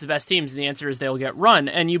fare against the best teams? And the answer is they'll get run.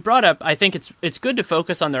 And you brought up, I think it's good to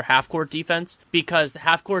focus on their half-court defense because the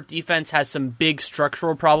half-court defense has some big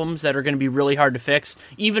structural problems that are going to be really hard to fix,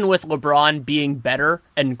 even with LeBron being better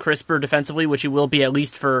and crisper defensively, which he will be at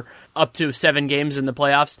least for up to 7 games in the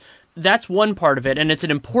playoffs. That's one part of it, and it's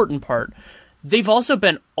an important part. They've also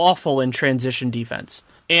been awful in transition defense.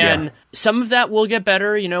 And some of that will get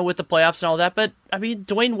better, with the playoffs and all that. But, I mean,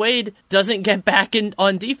 Dwayne Wade doesn't get back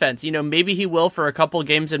on defense. Maybe he will for a couple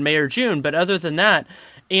games in May or June, but other than that,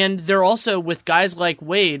 and they're also, with guys like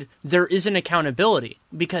Wade, there isn't accountability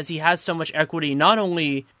because he has so much equity, not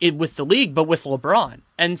only with the league, but with LeBron.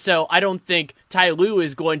 And so I don't think Ty Lue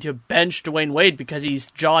is going to bench Dwayne Wade because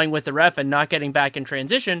he's jawing with the ref and not getting back in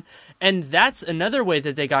transition. And that's another way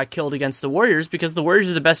that they got killed against the Warriors because the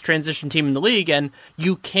Warriors are the best transition team in the league, and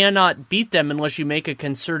you cannot beat them unless you make a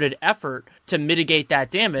concerted effort to mitigate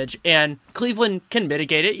that damage. And Cleveland can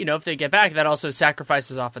mitigate it. If they get back, that also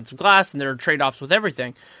sacrifices offensive glass, and there are trade-offs with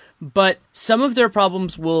everything. But some of their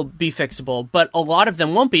problems will be fixable, but a lot of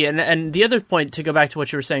them won't be. And the other point, to go back to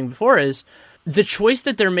what you were saying before, is the choice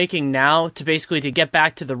that they're making now to get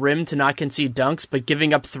back to the rim to not concede dunks, but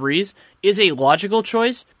giving up threes is a logical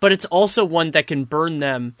choice, but it's also one that can burn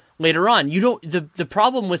them later on. The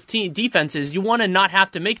problem with defense is you want to not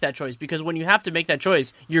have to make that choice because when you have to make that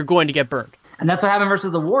choice, you're going to get burned. And that's what happened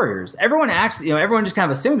versus the Warriors. Everyone just kind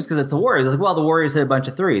of assumes because it's the Warriors. It's like, well, the Warriors hit a bunch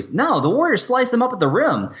of threes. No, the Warriors sliced them up at the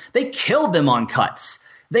rim. They killed them on cuts.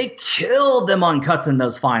 They killed them on cuts in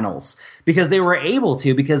those finals because they were able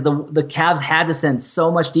to, because the Cavs had to send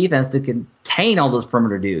so much defense to contain all those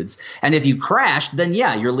perimeter dudes. And if you crash, then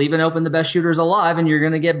yeah, you're leaving open the best shooters alive and you're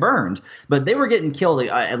going to get burned. But they were getting killed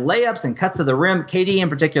at layups and cuts to the rim. KD in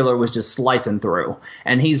particular was just slicing through,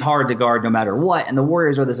 and he's hard to guard no matter what. And the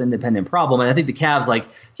Warriors are this independent problem. And I think the Cavs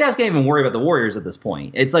can't even worry about the Warriors at this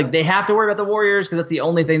point. It's like they have to worry about the Warriors because that's the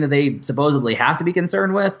only thing that they supposedly have to be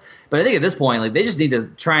concerned with. But I think at this point, they just need to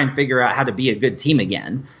try and figure out how to be a good team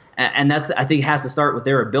again. And that's, I think, has to start with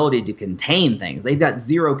their ability to contain things. They've got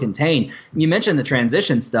zero contain. You mentioned the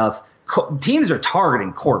transition stuff. Teams are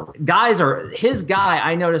targeting Korver. His guy,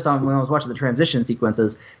 I noticed when I was watching the transition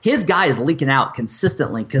sequences, his guy is leaking out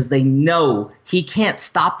consistently because they know he can't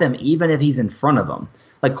stop them even if he's in front of them.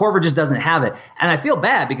 Korver just doesn't have it. And I feel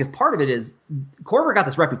bad because part of it is Korver got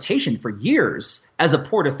this reputation for years as a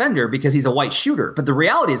poor defender because he's a white shooter. But the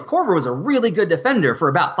reality is Korver was a really good defender for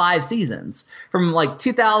about 5 seasons. From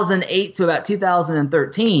 2008 to about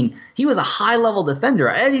 2013, he was a high-level defender.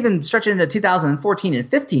 And even stretching into 2014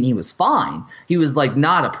 and 15, he was fine. He was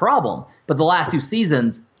not a problem. But the last 2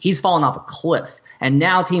 seasons, he's fallen off a cliff. And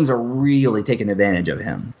now teams are really taking advantage of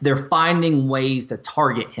him. They're finding ways to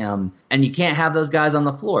target him, and you can't have those guys on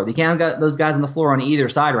the floor. You can't have those guys on the floor on either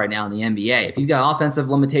side right now in the NBA. If you've got offensive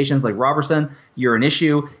limitations like Robertson, you're an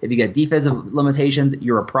issue. If you got defensive limitations,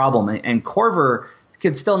 you're a problem. And Korver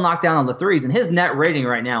could still knock down on the threes, and his net rating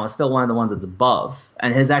right now is still one of the ones that's above.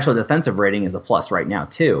 And his actual defensive rating is a plus right now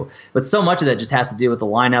too. But so much of that just has to do with the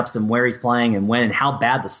lineups and where he's playing and when and how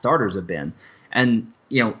bad the starters have been. And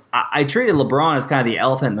I treated LeBron as kind of the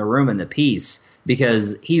elephant in the room in the piece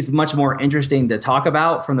because he's much more interesting to talk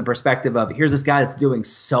about from the perspective of here's this guy that's doing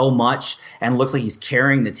so much and looks like he's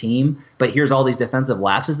carrying the team, but here's all these defensive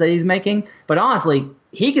lapses that he's making. But honestly,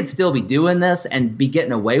 he could still be doing this and be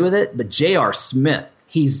getting away with it. But J.R. Smith,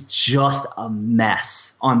 he's just a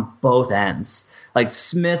mess on both ends.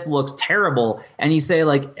 Smith looks terrible, and you say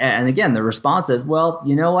and again, the response is, well,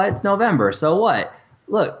 you know what? It's November, so what?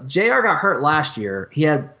 Look, JR got hurt last year. He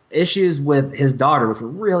had issues with his daughter, which were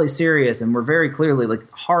really serious and were very clearly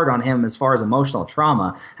hard on him as far as emotional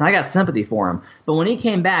trauma. And I got sympathy for him. But when he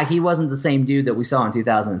came back, he wasn't the same dude that we saw in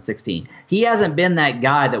 2016. He hasn't been that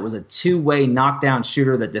guy that was a two-way knockdown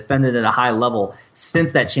shooter that defended at a high level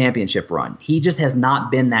since that championship run. He just has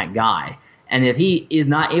not been that guy. And if he is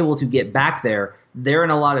not able to get back there, they're in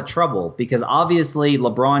a lot of trouble because obviously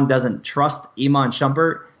LeBron doesn't trust Iman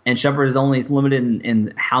Shumpert. And Shumpert is only limited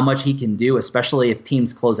in how much he can do, especially if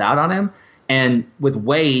teams close out on him. And with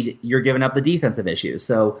Wade, you're giving up the defensive issues.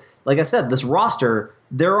 So, like I said, this roster,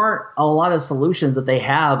 there aren't a lot of solutions that they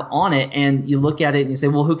have on it. And you look at it and you say,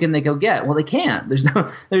 well, who can they go get? Well, they can't.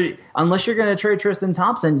 Unless you're going to trade Tristan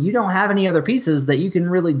Thompson, you don't have any other pieces that you can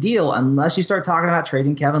really deal unless you start talking about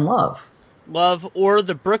trading Kevin Love. Or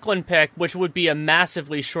the Brooklyn pick, which would be a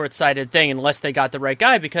massively short-sighted thing unless they got the right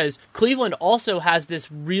guy, because Cleveland also has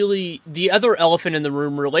the other elephant in the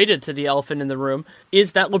room related to the elephant in the room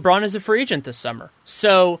is that LeBron is a free agent this summer.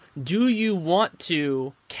 So do you want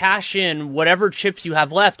to cash in whatever chips you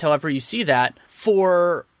have left, however you see that,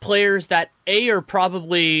 for players that A, are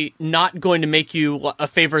probably not going to make you a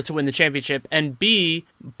favorite to win the championship, and B,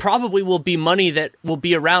 probably will be money that will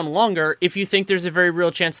be around longer if you think there's a very real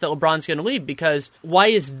chance that LeBron's going to leave? Because why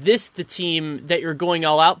is this the team that you're going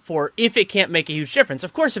all out for if it can't make a huge difference?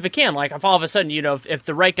 Of course, if it can, if all of a sudden, if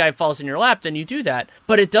the right guy falls in your lap, then you do that.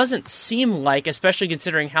 But it doesn't seem like, especially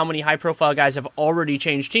considering how many high-profile guys have already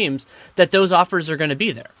changed teams, that those offers are going to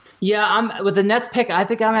be there. Yeah, with the Nets pick, I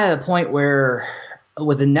think I'm at a point where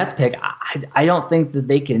with the Nets pick, I don't think that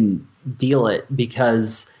they can deal it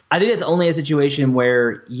because I think it's only a situation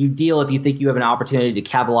where you deal if you think you have an opportunity to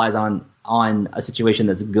capitalize on a situation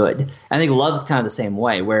that's good. I think Love's kind of the same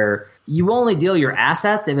way, where you only deal your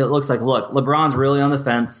assets if it looks like, look, LeBron's really on the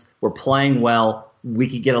fence, we're playing well, we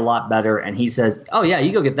could get a lot better, and he says, oh yeah,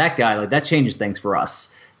 you go get that guy, that changes things for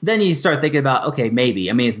us. Then you start thinking about, okay, maybe.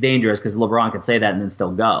 I mean, it's dangerous because LeBron could say that and then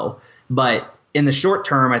still go. But in the short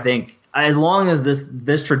term, I think as long as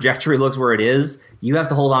this trajectory looks where it is, you have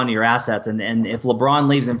to hold on to your assets. And if LeBron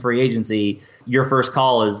leaves in free agency, your first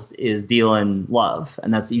call is dealing Love.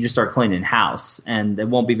 And that's, you just start cleaning house. And it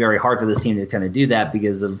won't be very hard for this team to kind of do that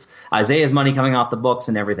because of Isaiah's money coming off the books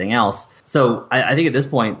and everything else. So I think at this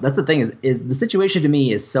point, that's the thing is the situation to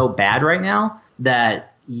me is so bad right now that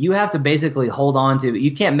you have to basically hold on to.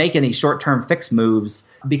 You can't make any short-term fix moves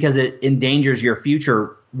because it endangers your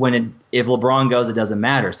future if LeBron goes, it doesn't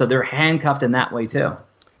matter. So they're handcuffed in that way too.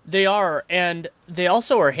 They are, and they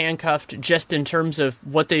also are handcuffed just in terms of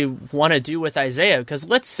what they want to do with Isaiah. Because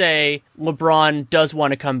let's say LeBron does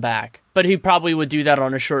want to come back, but he probably would do that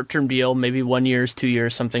on a short-term deal, maybe 1 year, 2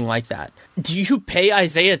 years, something like that. Do you pay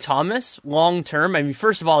Isaiah Thomas long-term? I mean,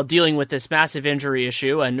 first of all, dealing with this massive injury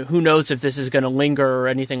issue, and who knows if this is going to linger or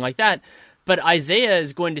anything like that. But Isaiah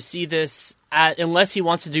is going to see this, unless he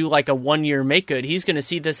wants to do like a 1 year make good, he's going to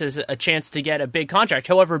see this as a chance to get a big contract,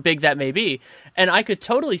 however big that may be. And I could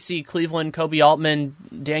totally see Cleveland, Kobe Altman,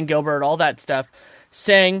 Dan Gilbert, all that stuff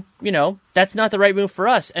saying, that's not the right move for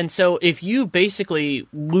us. And so if you basically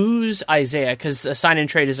lose Isaiah, because a sign and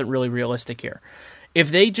trade isn't really realistic here, if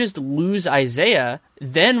they just lose Isaiah,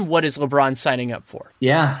 then what is LeBron signing up for?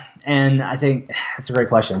 Yeah, and I think that's a great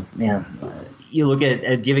question. Yeah. You look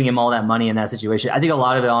at giving him all that money in that situation. I think a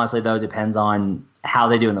lot of it, honestly, though, depends on how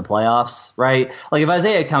they do in the playoffs, right? Like if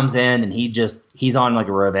Isaiah comes in and he's on like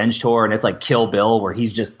a revenge tour and it's like Kill Bill where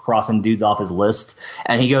he's just crossing dudes off his list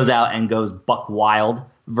and he goes out and goes buck wild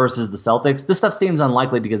versus the Celtics, this stuff seems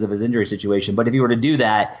unlikely because of his injury situation. But if you were to do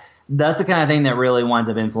that, that's the kind of thing that really winds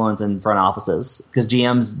up influencing front offices because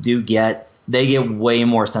GMs get way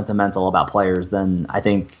more sentimental about players than I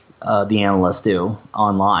think the analysts do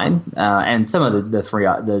online, and some of the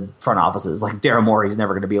front offices, like Daryl Morey, he's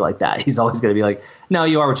never going to be like that. He's always going to be like, no,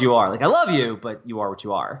 you are what you are. Like, I love you, but you are what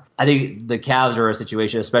you are. I think the Cavs are a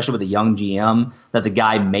situation, especially with a young GM, that the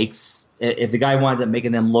guy makes – if the guy winds up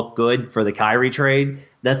making them look good for the Kyrie trade,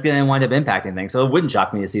 that's going to wind up impacting things. So it wouldn't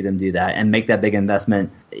shock me to see them do that and make that big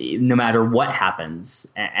investment no matter what happens.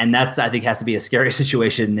 And that's, I think, has to be a scary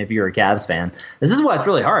situation if you're a Cavs fan. This is why it's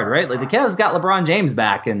really hard, right? Like the Cavs got LeBron James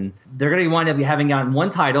back, and they're going to wind up having gotten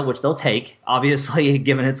one title, which they'll take, obviously,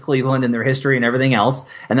 given it's Cleveland and their history and everything else.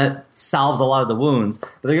 And that solves a lot of the wounds. But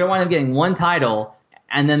they're going to wind up getting one title,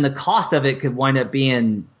 and then the cost of it could wind up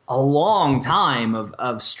being a long time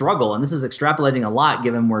of struggle. And this is extrapolating a lot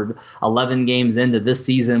given we're 11 games into this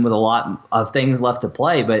season with a lot of things left to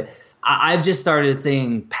play. But I've just started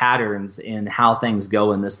seeing patterns in how things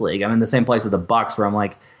go in this league. I'm in the same place with the Bucks where I'm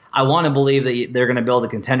like, I want to believe that they're going to build a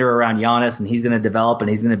contender around Giannis and he's going to develop and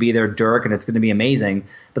he's going to be their Dirk and it's going to be amazing.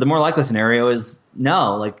 But the more likely scenario is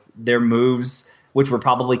no, like their moves, which were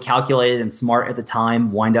probably calculated and smart at the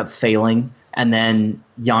time, wind up failing. And then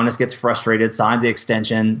Giannis gets frustrated, signs the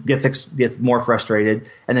extension, gets more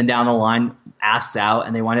frustrated, and then down the line asks out,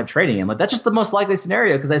 and they wind up trading him. Like that's just the most likely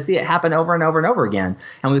scenario because I see it happen over and over and over again.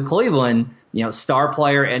 And with Cleveland, star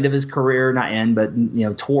player, end of his career, not end,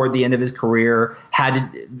 but toward the end of his career,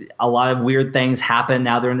 a lot of weird things happen.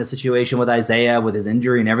 Now they're in the situation with Isaiah, with his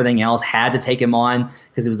injury and everything else, had to take him on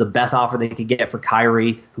because it was the best offer they could get for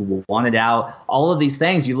Kyrie, who wanted out. All of these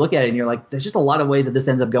things, you look at it and you're like, there's just a lot of ways that this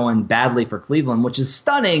ends up going badly for Cleveland, which is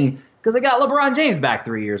stunning because they got LeBron James back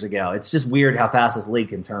 3 years ago. It's just weird how fast this league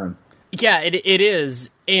can turn. Yeah, it is.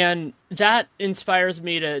 And that inspires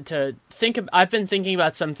me to think I've been thinking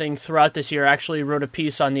about something throughout this year. I actually wrote a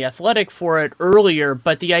piece on The Athletic for it earlier,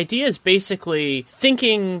 but the idea is basically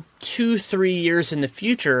thinking 2-3 years in the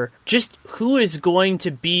future, just who is going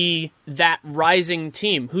to be that rising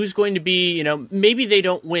team? Who's going to be, maybe they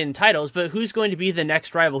don't win titles, but who's going to be the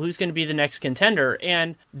next rival? Who's going to be the next contender?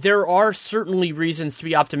 And there are certainly reasons to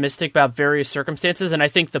be optimistic about various circumstances, and I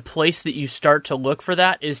think the place that you start to look for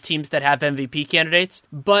that is teams that have MVP candidates.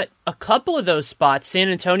 But a couple of those spots, San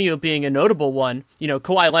Antonio being a notable one,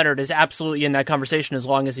 Kawhi Leonard is absolutely in that conversation as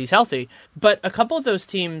long as he's healthy, but a couple of those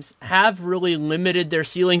teams have really limited their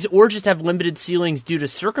ceilings or just have limited ceilings due to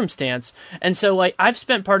circumstance. And so I've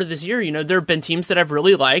spent part of this year, there have been teams that I've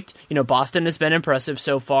really liked. Boston has been impressive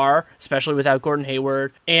so far, especially without Gordon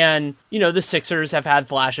Hayward. And, the Sixers have had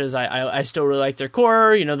flashes. I still really like their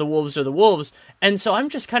core. The Wolves are the Wolves. And so I'm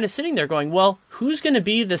just kind of sitting there going, well, who's going to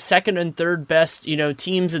be the second and third best,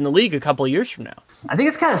 teams in the league a couple of years from now? I think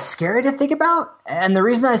it's kind of scary to think about. And the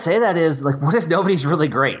reason I say that is, what if nobody's really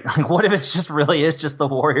great? What if it's just really is just the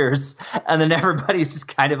Warriors and then everybody's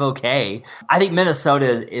just kind of okay? I think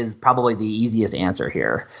Minnesota is probably the easiest answer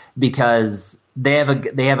here because they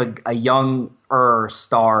have a younger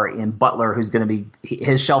star in Butler who's going to be –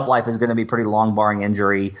 his shelf life is going to be pretty long barring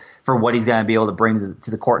injury for what he's going to be able to bring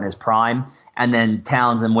to the court in his prime. And then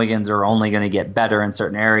Towns and Wiggins are only going to get better in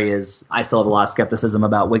certain areas. I still have a lot of skepticism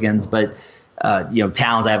about Wiggins, but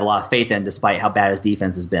Towns I have a lot of faith in despite how bad his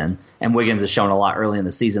defense has been. And Wiggins has shown a lot early in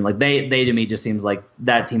the season. They to me just seems like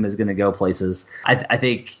that team is going to go places. I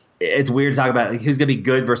think it's weird to talk about who's going to be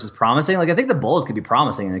good versus promising. I think the Bulls could be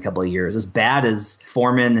promising in a couple of years. As bad as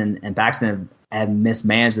Foreman and Paxton have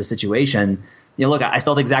mismanaged the situation, look, I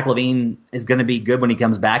still think Zach LaVine is going to be good when he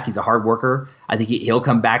comes back. He's a hard worker. I think he'll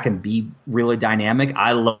come back and be really dynamic.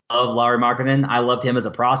 I love Lauri Markkanen. I loved him as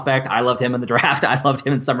a prospect. I loved him in the draft. I loved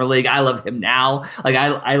him in Summer League. I loved him now. Like,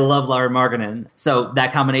 I love Lauri Markkanen. So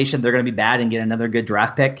that combination, they're going to be bad and get another good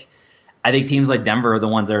draft pick. I think teams like Denver are the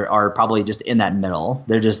ones that are probably just in that middle.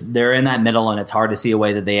 They're in that middle, and it's hard to see a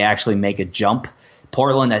way that they actually make a jump.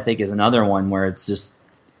 Portland, I think, is another one where it's just,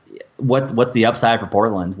 what's the upside for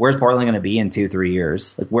Portland? Where's Portland going to be in 2-3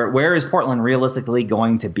 years? Like, where is Portland realistically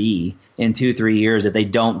going to be in 2-3 years if they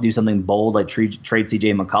don't do something bold like trade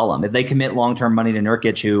CJ McCollum? If they commit long-term money to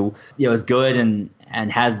Nurkic, who is good and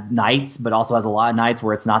has nights, but also has a lot of nights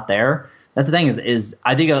where it's not there. That's the thing is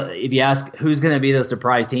I think if you ask who's going to be the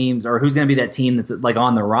surprise teams or who's going to be that team that's like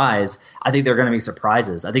on the rise, I think they're going to be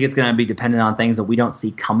surprises. I think it's going to be dependent on things that we don't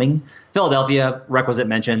see coming. Philadelphia, requisite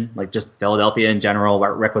mention, like just Philadelphia in general,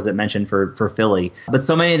 requisite mention for Philly. But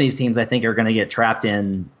so many of these teams I think are going to get trapped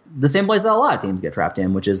in the same place that a lot of teams get trapped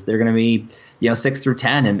in, which is they're going to be 6 through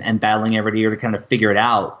 10 and battling every year to kind of figure it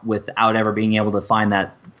out without ever being able to find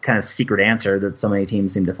that kind of secret answer that so many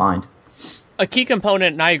teams seem to find. A key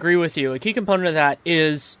component, and I agree with you, a key component of that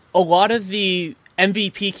is a lot of the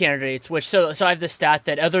MVP candidates, which so I have the stat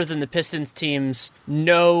that other than the Pistons teams,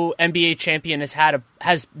 no NBA champion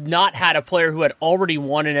has not had a player who had already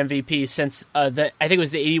won an MVP since I think it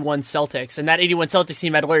was the 81 Celtics. And that 81 Celtics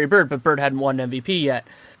team had Larry Bird, but Bird hadn't won an MVP yet.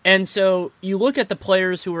 And so you look at the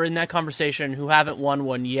players who are in that conversation who haven't won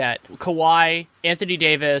one yet. Kawhi, Anthony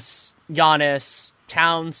Davis, Giannis,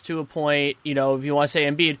 Towns to a point, if you want to say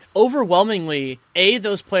Embiid, overwhelmingly, A,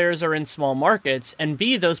 those players are in small markets, and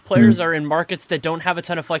B, those players are in markets that don't have a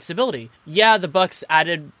ton of flexibility. Yeah, the Bucks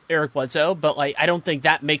added Eric Bledsoe, but I don't think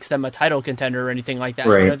that makes them a title contender or anything like that.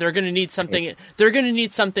 Right. They're going to need something. They're going to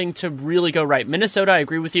need something to really go right. Minnesota, I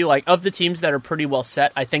agree with you. Of the teams that are pretty well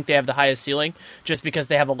set, I think they have the highest ceiling, just because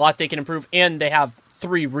they have a lot they can improve, and they have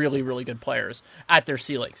 3 really, really good players at their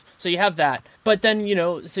ceilings. So you have that. But then,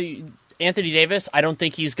 Anthony Davis, I don't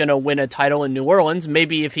think he's going to win a title in New Orleans.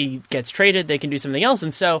 Maybe if he gets traded, they can do something else.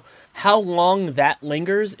 And so how long that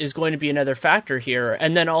lingers is going to be another factor here.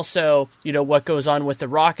 And then also, what goes on with the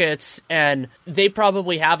Rockets. And they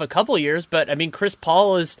probably have a couple years, but Chris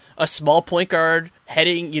Paul is a small point guard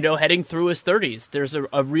heading through his 30s. There's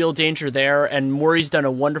a real danger there. And Morey's done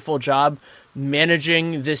a wonderful job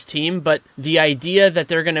managing this team, but the idea that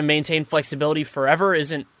they're going to maintain flexibility forever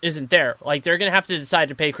isn't there. They're going to have to decide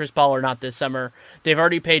to pay Chris Paul or not this summer. They've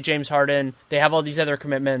already paid James Harden. They have all these other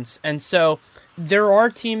commitments. And so there are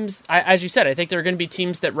teams, as you said, I think there are going to be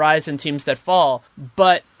teams that rise and teams that fall.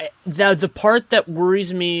 But the part that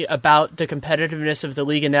worries me about the competitiveness of the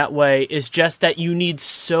league in that way is just that you need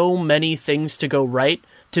so many things to go right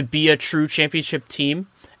to be a true championship team.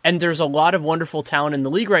 And there's a lot of wonderful talent in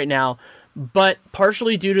the league right now, but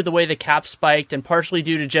partially due to the way the cap spiked and partially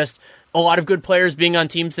due to just a lot of good players being on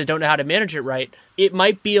teams that don't know how to manage it right, it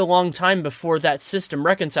might be a long time before that system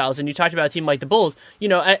reconciles. And you talked about a team like the Bulls,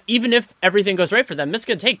 even if everything goes right for them, it's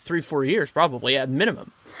going to take 3-4 years probably at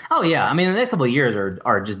minimum. Oh, yeah. The next couple of years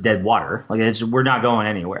are just dead water. We're not going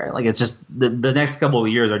anywhere. It's just the next couple of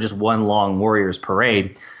years are just one long Warriors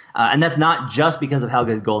parade. And that's not just because of how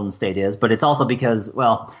good Golden State is, but it's also because,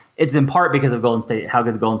 it's in part because of Golden State, how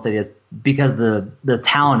good Golden State is, because the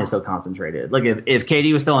talent is so concentrated. If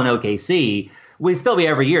KD was still in OKC, we'd still be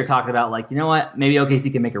every year talking about maybe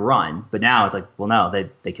OKC can make a run. But now it's no,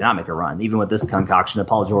 they cannot make a run. Even with this concoction of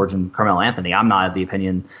Paul George and Carmelo Anthony, I'm not of the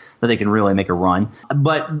opinion that they can really make a run.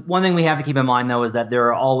 But one thing we have to keep in mind, though, is that there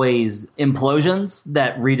are always implosions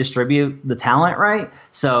that redistribute the talent, right?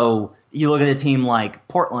 So you look at a team like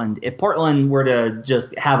Portland. If Portland were to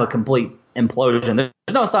just have a complete implosion,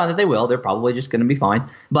 there's no sign that they will. They're probably just going to be fine.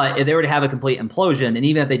 But if they were to have a complete implosion, and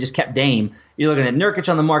even if they just kept Dame, you're looking at Nurkic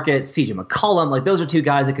on the market, CJ McCollum. Those are 2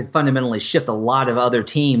 guys that could fundamentally shift a lot of other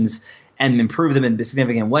teams and improve them in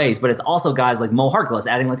significant ways. But it's also guys like Mo Harkless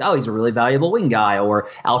adding he's a really valuable wing guy, or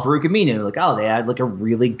Al-Farouq Aminu, they add a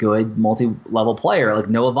really good multi-level player.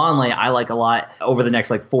 Noah Vonleh, I like a lot over the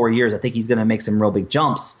next 4 years. I think he's going to make some real big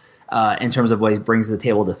jumps in terms of what he brings to the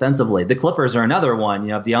table defensively. The Clippers are another one.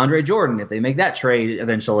 DeAndre Jordan, if they make that trade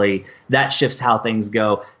eventually, that shifts how things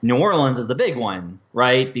go. New Orleans is the big one.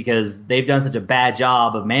 right? Because they've done such a bad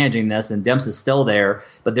job of managing this, and Demps is still there,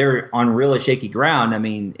 but they're on really shaky ground. I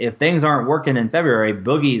mean, if things aren't working in February,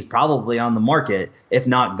 Boogie's probably on the market, if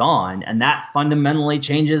not gone, and that fundamentally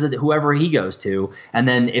changes whoever he goes to. And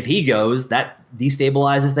then if he goes, that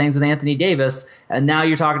destabilizes things with Anthony Davis, and now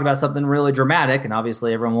you're talking about something really dramatic, and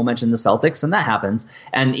obviously everyone will mention the Celtics, and that happens.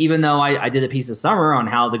 And even though I did a piece this summer on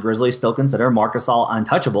how the Grizzlies still consider Marc Gasol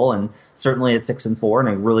untouchable, and certainly at 6-4 and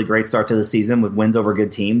a really great start to the season with wins over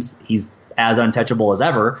good teams, he's as untouchable as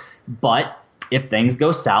ever. But if things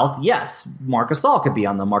go south, yes, Marc Gasol could be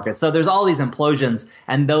on the market. So there's all these implosions,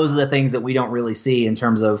 and those are the things that we don't really see in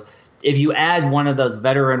terms of if you add one of those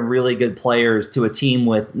veteran, really good players to a team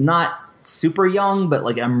with not super young, but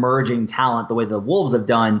like emerging talent, the way the Wolves have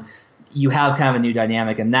done, you have kind of a new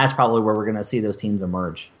dynamic, and that's probably where we're going to see those teams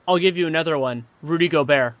emerge. I'll give you another one, Rudy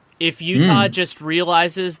Gobert. If Utah just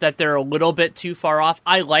realizes that they're a little bit too far off,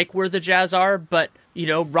 I like where the Jazz are, but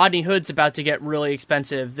Rodney Hood's about to get really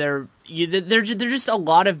expensive. They're just a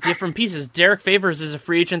lot of different pieces. Derek Favors is a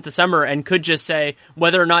free agent this summer and could just say,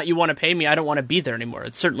 whether or not you want to pay me, I don't want to be there anymore.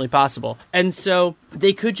 It's certainly possible. And so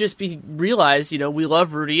they could just realize, we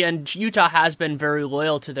love Rudy, and Utah has been very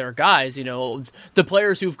loyal to their guys. The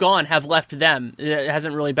players who've gone have left them. It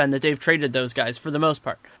hasn't really been that they've traded those guys for the most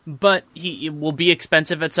part. But he will be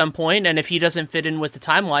expensive at some point, and if he doesn't fit in with the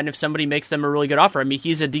timeline, if somebody makes them a really good offer, I mean,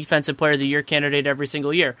 he's a Defensive Player of the Year candidate every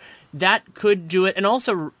single year. That could do it. And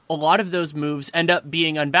also, a lot of those moves end up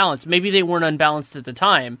being unbalanced. Maybe they weren't unbalanced at the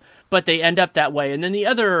time, but they end up that way. And then the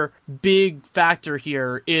other big factor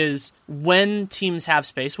here is when teams have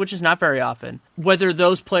space, which is not very often, whether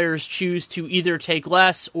those players choose to either take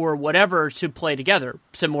less or whatever to play together,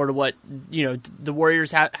 similar to what, the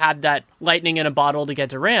Warriors had that lightning in a bottle to get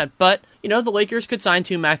Durant. But, the Lakers could sign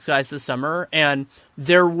 2 max guys this summer, and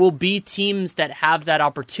there will be teams that have that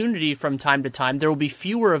opportunity from time to time. There will be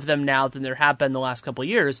fewer of them now than there have been the last couple of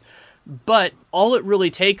years. But all it really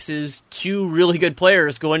takes is 2 really good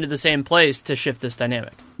players going to the same place to shift this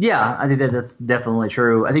dynamic. Yeah, I think that's definitely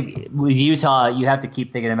true. I think with Utah, you have to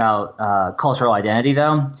keep thinking about cultural identity,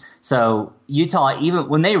 though. So Utah, even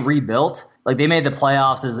when they rebuilt, like they made the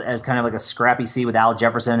playoffs as kind of like a scrappy seed with Al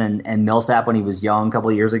Jefferson and Millsap when he was young a couple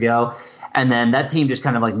of years ago. And then that team just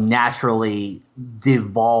kind of like naturally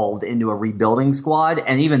devolved into a rebuilding squad.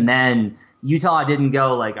 And even then, Utah didn't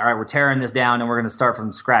go like, all right, we're tearing this down and we're going to start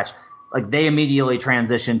from scratch. Like they immediately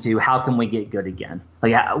transitioned to how can we get good again?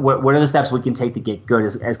 Like what are the steps we can take to get good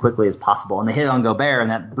as quickly as possible? And they hit on Gobert, and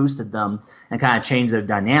that boosted them and kind of changed their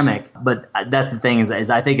dynamic. But that's the thing is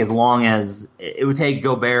I think as long as it would take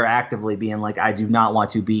Gobert actively being like, I do not want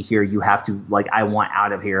to be here. You have to, like, I want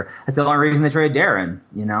out of here. That's the only reason they traded Darren.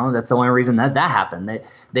 That's the only reason that happened.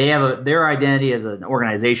 They have their identity as an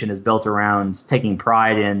organization is built around taking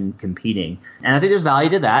pride in competing. And I think there's value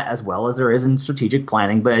to that as well as there is in strategic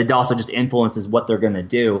planning, but it also just influences what they're going to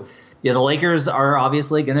do. The Lakers are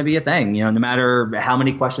obviously going to be a thing, no matter how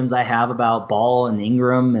many questions I have about Ball and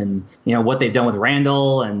Ingram and, what they've done with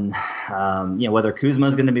Randall and, whether Kuzma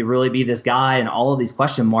is going to really be this guy and all of these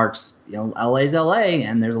question marks, LA's LA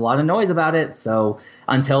and there's a lot of noise about it. So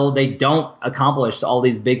until they don't accomplish all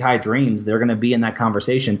these big, high dreams, they're going to be in that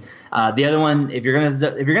conversation. The other one, if you're going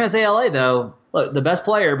to say LA, though, look, the best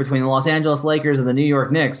player between the Los Angeles Lakers and the New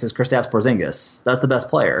York Knicks is Kristaps Porzingis. That's the best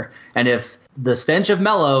player. And if the stench of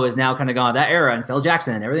Melo is now kind of gone, that era and Phil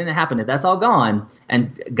Jackson and everything that happened, if that's all gone,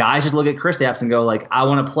 and guys just look at Kristaps and go like, I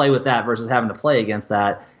want to play with that versus having to play against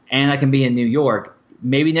that, and I can be in New York,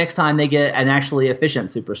 maybe next time they get an actually efficient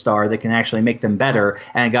superstar that can actually make them better,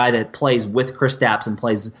 and a guy that plays with Kristaps and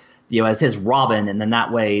plays as his Robin, and then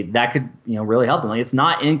that way that could really help them. Like, it's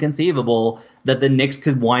not inconceivable that the Knicks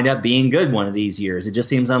could wind up being good one of these years. It just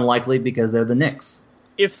seems unlikely because they're the Knicks.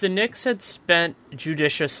 If the Knicks had spent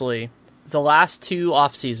judiciously the last 2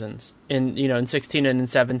 off seasons in 16 and in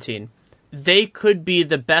 17, they could be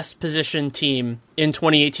the best positioned team in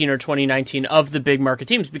 2018 or 2019 of the big market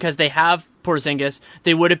teams because they have Porzingis.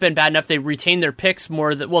 They would have been bad enough. They retained their picks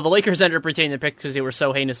more. The Lakers ended up retaining their picks because they were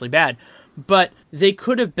so heinously bad. But they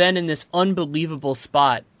could have been in this unbelievable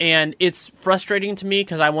spot. And it's frustrating to me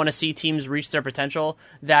because I want to see teams reach their potential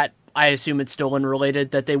that I assume it's Dolan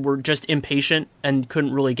related, that they were just impatient and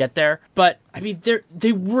couldn't really get there. But I mean,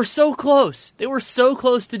 they were so close. They were so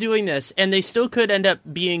close to doing this, and they still could end up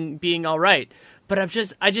being all right. But I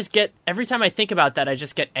just get, every time I think about that, I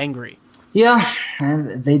just get angry. Yeah, and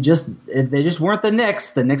if they just weren't the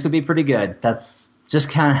Knicks would be pretty good. That's just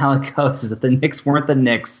kind of how it goes. Is if the Knicks weren't the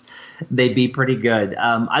Knicks, they'd be pretty good.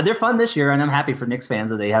 They're fun this year, and I'm happy for Knicks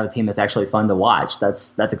fans that they have a team that's actually fun to watch.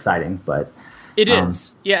 That's exciting, but. It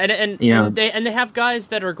is, yeah, and you know, they have guys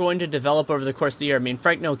that are going to develop over the course of the year. I mean,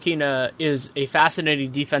 Frank Ntilikina is a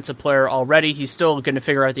fascinating defensive player already. He's still going to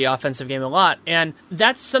figure out the offensive game a lot, and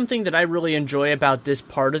that's something that I really enjoy about this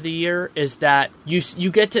part of the year is that you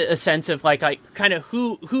get to a sense of like kind of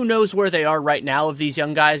who knows where they are right now of these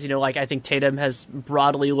young guys. You know, like I think Tatum has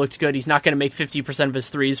broadly looked good. He's not going to make 50% of his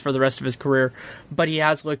threes for the rest of his career, but he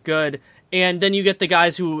has looked good. And then you get the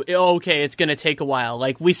guys who, okay, it's going to take a while.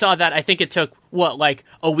 Like, we saw that, I think it took, like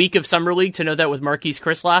a week of Summer League to know that with Marquise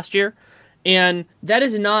Chris last year. And that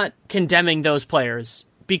is not condemning those players,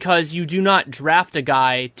 because you do not draft a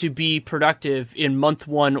guy to be productive in month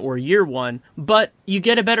one or year one, but you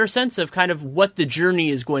get a better sense of kind of what the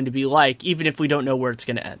journey is going to be like, even if we don't know where it's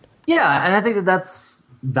going to end. Yeah, and I think that's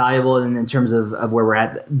valuable in terms of where we're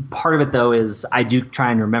at. Part of it, though, is I do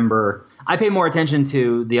try and remember – I pay more attention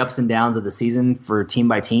to the ups and downs of the season for team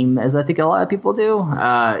by team, as I think a lot of people do.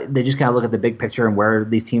 They just kind of look at the big picture and where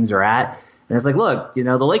these teams are at. And it's like, look, the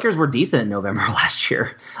Lakers were decent in November last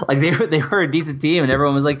year. Like they were a decent team, and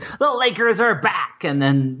everyone was like, the Lakers are back. And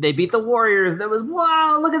then they beat the Warriors. And it was,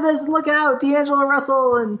 wow, look at this, look out, D'Angelo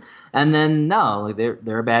Russell. And then no, like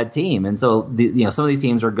they're a bad team. And so some of these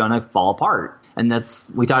teams are gonna fall apart. And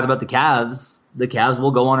we talked about the Cavs. The Cavs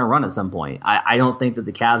will go on a run at some point. I don't think that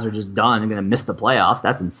the Cavs are just done and going to miss the playoffs.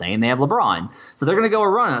 That's insane. They have LeBron. So they're going to go a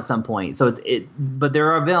run at some point. So but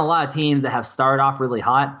there have been a lot of teams that have started off really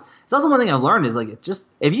hot. It's also one thing I've learned is like just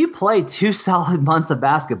if you play 2 solid months of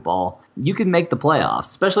basketball, you can make the playoffs,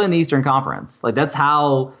 especially in the Eastern Conference. Like that's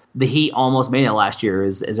how the Heat almost made it last year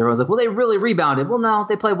is everyone's like, well, they really rebounded. Well, no,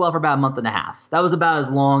 they played well for about a month and a half. That was about as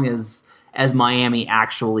long as Miami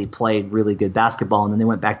actually played really good basketball, and then they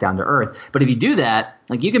went back down to earth. But if you do that,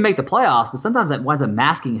 like you can make the playoffs, but sometimes that winds up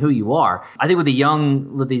masking who you are. I think with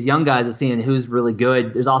these young guys of seeing who's really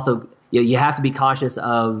good, there's also you have to be cautious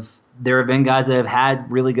of there have been guys that have had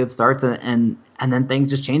really good starts and then things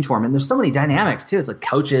just change for them. And there's so many dynamics too. It's like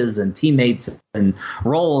coaches and teammates and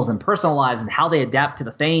roles and personal lives and how they adapt to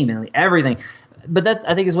the fame and everything. But that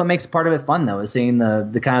I think is what makes part of it fun, though, is seeing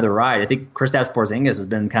the kind of the ride. I think Kristaps Porzingis has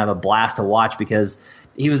been kind of a blast to watch because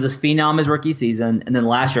he was this phenom his rookie season, and then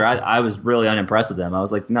last year I was really unimpressed with him. I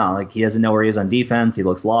was like, no, like he doesn't know where he is on defense. He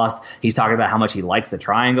looks lost. He's talking about how much he likes the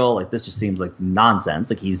triangle. Like this just seems like nonsense.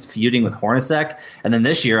 Like he's feuding with Hornacek. And then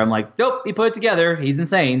this year I'm like, nope, he put it together. He's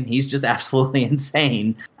insane. He's just absolutely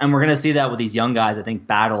insane. And we're gonna see that with these young guys. I think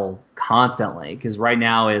battle constantly because right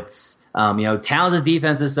now it's. Towns'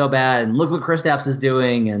 defense is so bad, and look what Kristaps is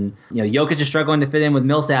doing, and Jokic is struggling to fit in with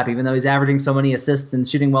Millsap, even though he's averaging so many assists and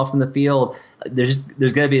shooting well from the field. There's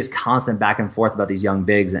going to be this constant back and forth about these young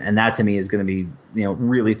bigs, and that to me is going to be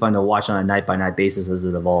really fun to watch on a night by night basis as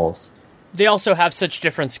it evolves. They also have such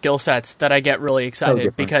different skill sets that I get really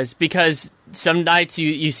excited because some nights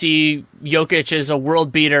you see Jokic is a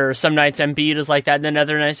world beater, some nights Embiid is like that, and then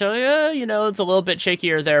other nights, it's a little bit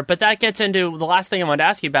shakier there. But that gets into the last thing I wanted to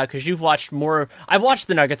ask you about, because you've watched more. I've watched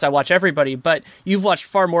the Nuggets, I watch everybody, but you've watched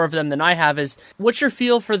far more of them than I have. Is what's your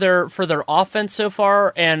feel for their offense so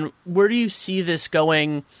far, and where do you see this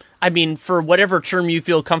going? I mean, for whatever term you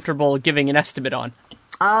feel comfortable giving an estimate on.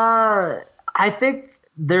 I think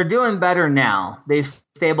they're doing better now. They've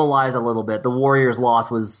stabilized a little bit. The Warriors'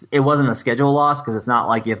 loss wasn't a schedule loss because it's not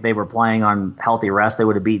like if they were playing on healthy rest, they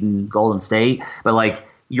would have beaten Golden State. But like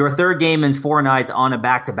your third game in 4 nights on a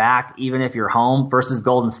back-to-back, even if you're home versus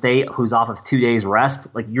Golden State, who's off of 2 days rest,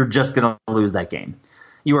 like you're just going to lose that game.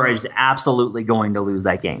 You are just absolutely going to lose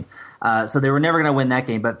that game. So they were never going to win that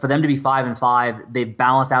game. But for them to be 5-5, they've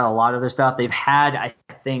balanced out a lot of their stuff. They've had, I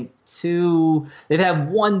think, they've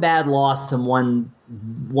had one bad loss and one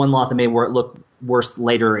loss that made it look worse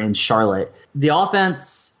later in Charlotte. The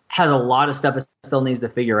offense has a lot of stuff it still needs to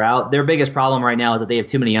figure out. Their biggest problem right now is that they have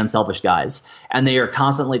too many unselfish guys, and they are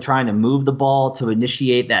constantly trying to move the ball to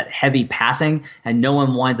initiate that heavy passing, and no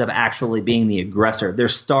one winds up actually being the aggressor. They're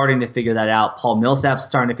starting to figure that out. Paul Millsap's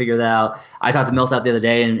starting to figure that out. I talked to Millsap the other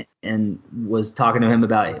day and was talking to him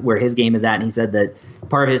about where his game is at, and he said that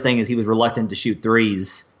part of his thing is he was reluctant to shoot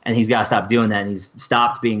threes, and he's got to stop doing that, and he's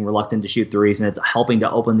stopped being reluctant to shoot threes, and it's helping to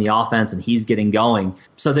open the offense, and he's getting going.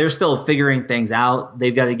 So they're still figuring things out.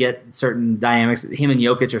 They've got to get certain dynamics. Him and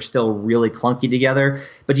Jokic are still really clunky together,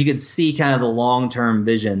 but you could see kind of the long-term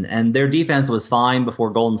vision. And their defense was fine before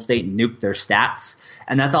Golden State nuked their stats,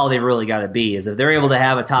 and that's all they've really got to be, is if they're able to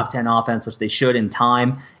have a top 10 offense, which they should in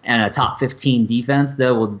time, and a top 15 defense,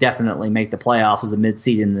 they will definitely make the playoffs as a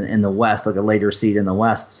mid-seed in the West, like a later seed in the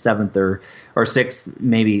West, 7th or 6th,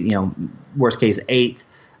 maybe, worst case 8th.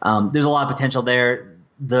 There's a lot of potential there.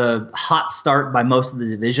 The hot start by most of the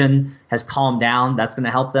division has calmed down. That's going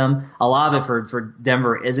to help them. A lot of it for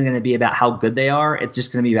Denver isn't going to be about how good they are. It's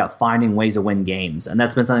just going to be about finding ways to win games. And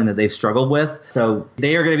that's been something that they've struggled with. So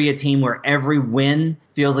they are going to be a team where every win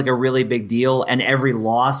feels like a really big deal and every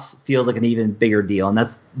loss feels like an even bigger deal.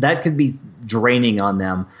 And that could be draining on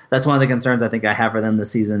them. That's one of the concerns I think I have for them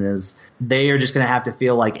this season is they are just going to have to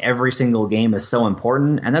feel like every single game is so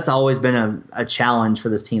important. And that's always been a challenge for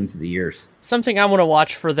this team through the years. Something I want to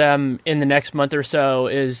watch for them in the next month or so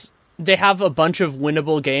is they have a bunch of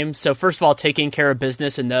winnable games. So first of all, taking care of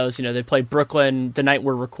business in those. They play Brooklyn the night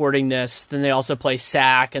we're recording this. Then they also play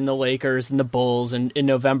Sac and the Lakers and the Bulls in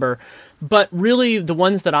November. But really, the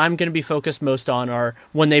ones that I'm going to be focused most on are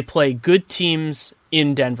when they play good teams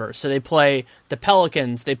in Denver. So they play the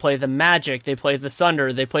Pelicans, they play the Magic, they play the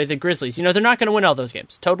Thunder, they play the Grizzlies. They're not going to win all those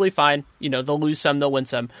games. Totally fine. They'll lose some, they'll win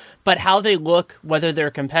some. But how they look, whether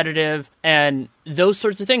they're competitive, and those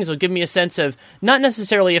sorts of things will give me a sense of not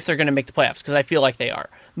necessarily if they're going to make the playoffs, because I feel like they are,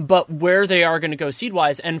 but where they are going to go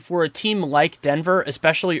seed-wise. And for a team like Denver,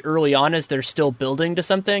 especially early on as they're still building to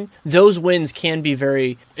something, those wins can be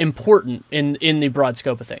very important in the broad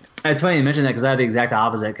scope of things. It's funny you mention that because I have the exact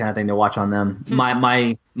opposite kind of thing to watch on them.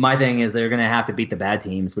 My thing is they're going to have to beat the bad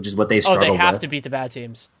teams, which is what they've struggled with. Oh, they have to beat the bad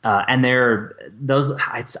teams. And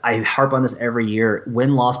I harp on this every year.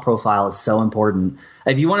 Win-loss profile is so important.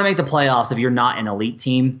 If you want to make the playoffs, if you're not an elite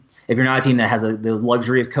team, if you're not a team that has the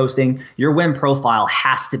luxury of coasting, your win profile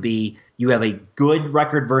has to be you have a good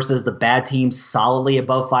record versus the bad teams solidly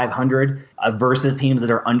above 500 versus teams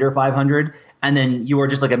that are under 500. And then you are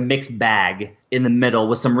just like a mixed bag in the middle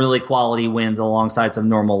with some really quality wins alongside some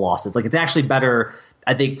normal losses. Like it's actually better,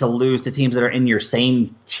 I think, to lose to teams that are in your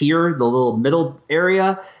same tier, the little middle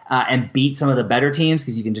area, and beat some of the better teams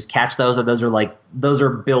because you can just catch those. Or those are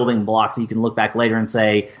building blocks that you can look back later and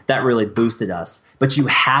say that really boosted us. But you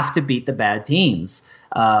have to beat the bad teams.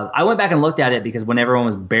 I went back and looked at it because when everyone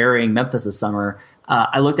was burying Memphis this summer,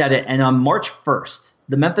 I looked at it, and on March 1st,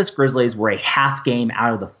 the Memphis Grizzlies were a half game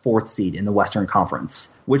out of the 4th seed in the Western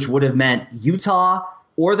Conference, which would have meant Utah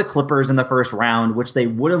or the Clippers in the first round, which they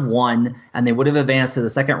would have won, and they would have advanced to the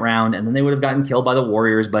second round, and then they would have gotten killed by the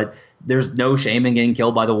Warriors, but there's no shame in getting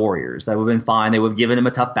killed by the Warriors. That would have been fine. They would have given them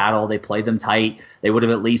a tough battle. They played them tight. They would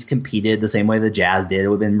have at least competed the same way the Jazz did. It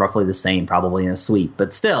would have been roughly the same, probably in a sweep.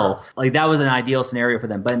 But still, that was an ideal scenario for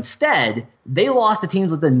them. But instead, they lost to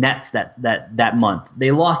teams with the Nets that month.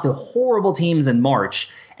 They lost to horrible teams in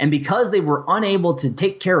March. And because they were unable to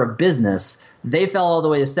take care of business, they fell all the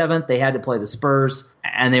way to 7th. They had to play the Spurs,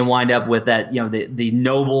 and they wind up with that, the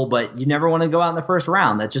noble, but you never want to go out in the first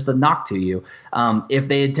round. That's just a knock to you. If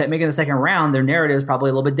they had make it the second round, their narrative is probably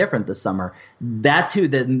a little bit different this summer. That's who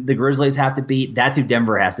the Grizzlies have to beat. That's who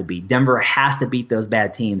Denver has to beat. Denver has to beat those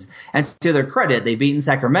bad teams. And to their credit, they've beaten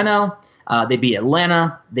Sacramento. They beat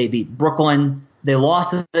Atlanta. They beat Brooklyn. They lost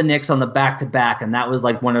to the Knicks on the back-to-back, and that was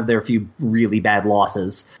one of their few really bad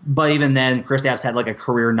losses. But even then, Kristaps had a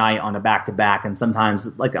career night on a back-to-back, and sometimes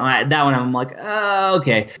that one I'm like, oh,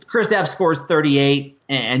 okay. Kristaps scores 38,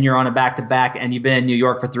 and you're on a back-to-back, and you've been in New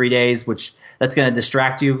York for 3 days, which that's going to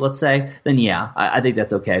distract you, let's say. Then yeah, I think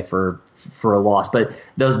that's okay for a loss. But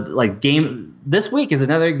those this week is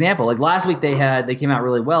another example. Last week they came out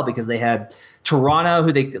really well because they had Toronto,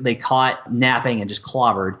 who they caught napping and just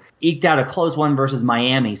clobbered, eked out a close one versus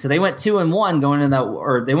Miami. So they went 2-1 going into that,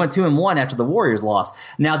 or they went 2-1 after the Warriors lost.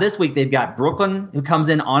 Now this week they've got Brooklyn, who comes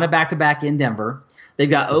in on a back-to-back in Denver. They've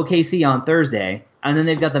got OKC on Thursday, and then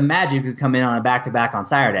they've got the Magic, who come in on a back-to-back on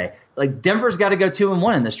Saturday. Denver's got to go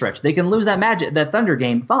 2-1 in this stretch. They can lose that Thunder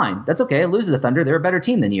game, fine. That's okay. Lose to the Thunder. They're a better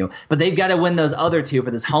team than you. But they've got to win those other two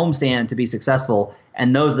for this homestand to be successful,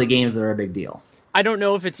 and those are the games that are a big deal. I don't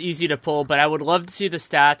know if it's easy to pull, but I would love to see the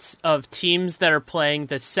stats of teams that are playing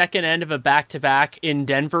the second end of a back-to-back in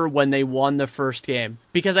Denver when they won the first game.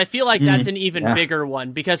 Because I feel like that's an even bigger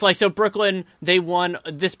one. Because, so Brooklyn, they won.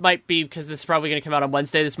 This might be, because this is probably going to come out on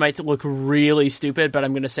Wednesday, this might look really stupid, but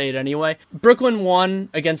I'm going to say it anyway. Brooklyn won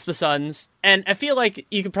against the Suns. And I feel like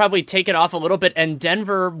you could probably take it off a little bit. And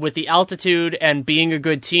Denver, with the altitude and being a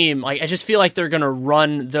good team, I just feel like they're going to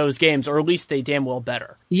run those games, or at least they damn well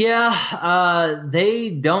better. Yeah, they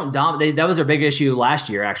don't dominate. That was their big issue last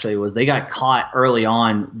year, actually, was they got caught early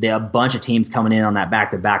on. A bunch of teams coming in on that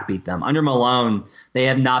back-to-back beat them. Under Malone, they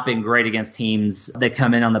have not been great against teams that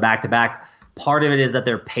come in on the back-to-back. Part of it is that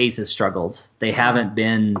their pace has struggled. They haven't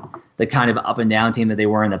been the kind of up-and-down team that they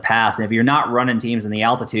were in the past. And if you're not running teams in the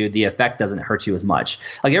altitude, the effect doesn't hurt you as much.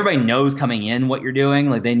 Everybody knows coming in what you're doing.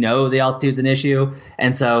 They know the altitude's an issue.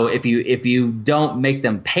 And so if you don't make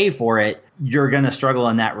them pay for it, you're going to struggle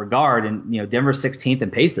in that regard. And, Denver's 16th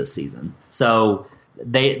in pace this season. So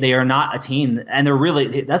they are not a team, and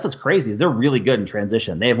that's what's crazy is they're really good in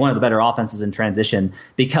transition. They have one of the better offenses in transition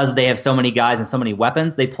because they have so many guys and so many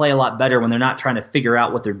weapons. They play a lot better when they're not trying to figure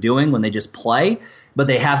out what they're doing, when they just play. But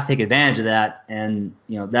they have to take advantage of that, and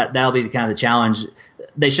that'll be kind of the challenge.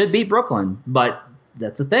 They should beat Brooklyn, but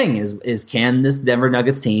that's the thing is can this Denver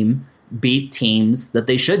Nuggets team beat teams that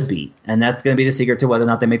they should beat? And that's going to be the secret to whether or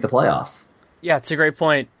not they make the playoffs. Yeah, it's a great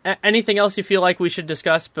point. Anything else you feel like we should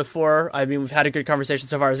discuss before? I mean, we've had a good conversation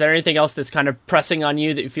so far. Is there anything else that's kind of pressing on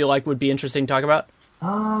you that you feel like would be interesting to talk about?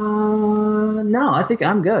 No, I think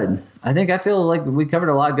I'm good. I feel like we covered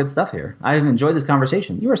a lot of good stuff here. I've enjoyed this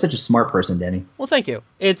conversation. You are such a smart person, Danny. Well, thank you.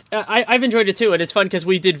 I've enjoyed it too, and it's fun because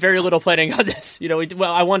we did very little planning on this.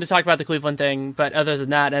 I wanted to talk about the Cleveland thing, but other than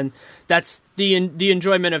that, and that's the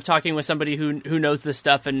enjoyment of talking with somebody who knows this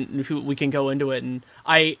stuff and who we can go into it. And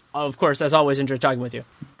I, of course, as always, enjoy talking with you.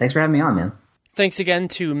 Thanks for having me on, man. Thanks again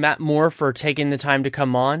to Matt Moore for taking the time to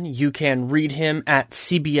come on. You can read him at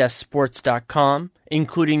cbssports.com,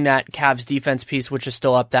 including that Cavs defense piece, which is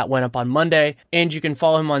still up. That went up on Monday. And you can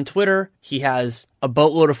follow him on Twitter. He has a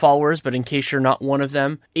boatload of followers, but in case you're not one of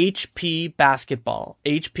them, HP Basketball,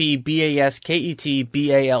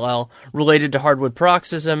 HPBasketball, related to Hardwood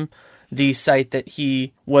Paroxysm, the site that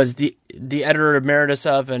he was the editor emeritus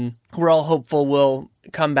of, and we're all hopeful will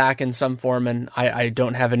come back in some form, and I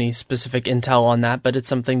don't have any specific intel on that, but it's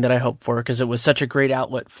something that I hope for because it was such a great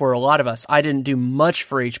outlet for a lot of us. I didn't do much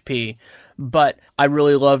for HP, but I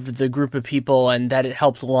really loved the group of people, and that it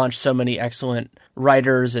helped launch so many excellent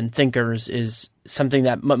writers and thinkers is something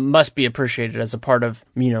that must be appreciated as a part of,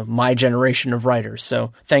 my generation of writers.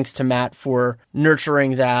 So thanks to Matt for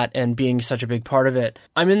nurturing that and being such a big part of it.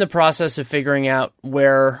 I'm in the process of figuring out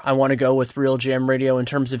where I want to go with Real GM Radio in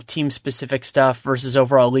terms of team-specific stuff versus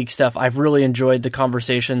overall league stuff. I've really enjoyed the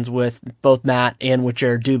conversations with both Matt and with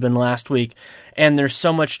Jared Dubin last week. And there's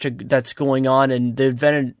so much that's going on, and the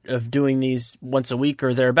advantage of doing these once a week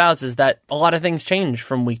or thereabouts is that a lot of things change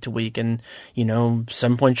from week to week. And,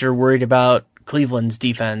 some points you're worried about Cleveland's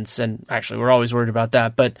defense, and actually we're always worried about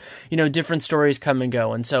that, but different stories come and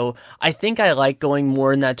go, and so I think I like going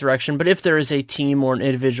more in that direction. But if there is a team or an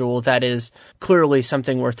individual that is clearly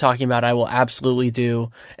something worth talking about, I will absolutely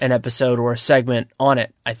do an episode or a segment on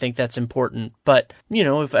it. I think that's important, but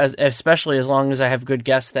especially as long as I have good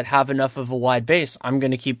guests that have enough of a wide base, I'm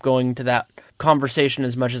going to keep going to that conversation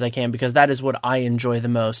as much as I can because that is what I enjoy the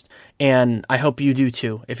most, and I hope you do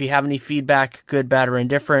too. If you have any feedback, good, bad, or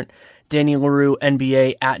indifferent, Danny Leroux,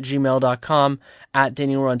 NBA at gmail.com, at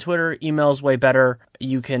Danny Leroux on Twitter. Email's way better.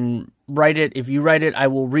 You can write it. If you write it, I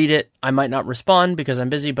will read it. I might not respond because I'm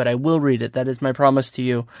busy, but I will read it. That is my promise to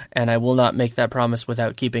you, and I will not make that promise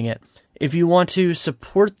without keeping it. If you want to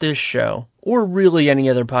support this show, or really any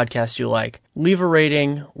other podcast you like, leave a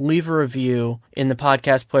rating, leave a review in the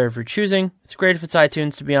podcast player of your choosing. It's great if it's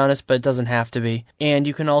iTunes, to be honest, but it doesn't have to be. And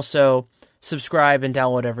you can also subscribe and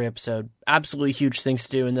download every episode. Absolutely huge things to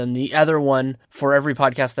do. And then the other one for every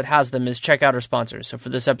podcast that has them is check out our sponsors. So for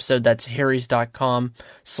this episode, that's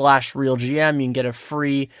harrys.com/realgm. You can get a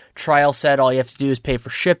free trial set. All you have to do is pay for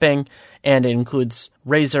shipping. And it includes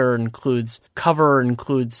razor, includes cover,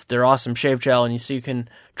 includes their awesome shave gel. And so you can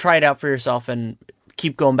try it out for yourself and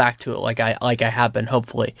keep going back to it like I have been,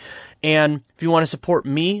 hopefully. And if you want to support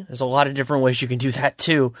me, there's a lot of different ways you can do that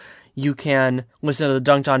too. You can listen to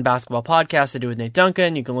the Dunked On Basketball podcast I do with Nate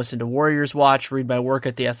Duncan. You can listen to Warriors Watch, read my work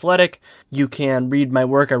at The Athletic. You can read my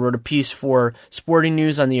work. I wrote a piece for Sporting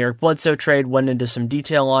News on the Eric Bledsoe trade, went into some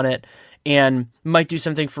detail on it, and might do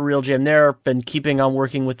something for Real Gym there. Been keeping on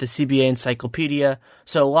working with the CBA Encyclopedia.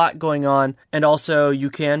 So a lot going on. And also you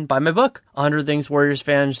can buy my book, 100 Things Warriors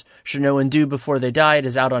Fans Should Know and Do Before They Die. It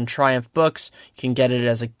is out on Triumph Books. You can get it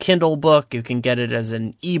as a Kindle book. You can get it as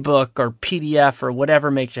an ebook or PDF or whatever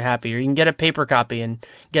makes you happy. Or you can get a paper copy and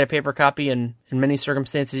in many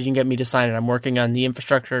circumstances you can get me to sign it. I'm working on the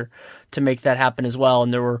infrastructure to make that happen as well.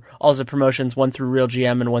 And there were also promotions, one through Real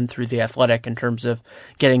GM and one through The Athletic in terms of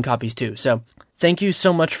getting copies too. So thank you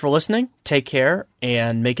so much for listening. Take care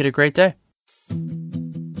and make it a great day.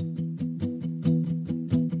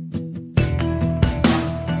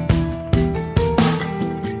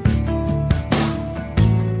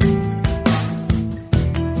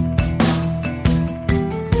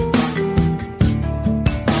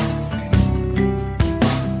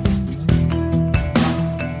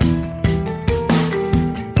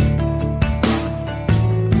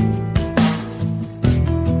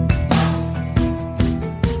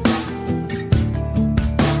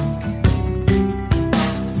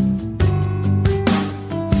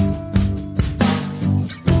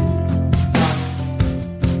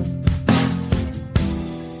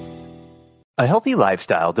 A healthy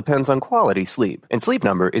lifestyle depends on quality sleep, and Sleep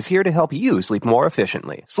Number is here to help you sleep more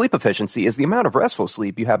efficiently. Sleep efficiency is the amount of restful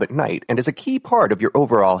sleep you have at night and is a key part of your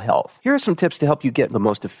overall health. Here are some tips to help you get the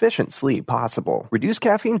most efficient sleep possible. Reduce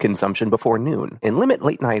caffeine consumption before noon and limit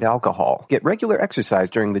late-night alcohol. Get regular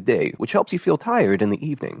exercise during the day, which helps you feel tired in the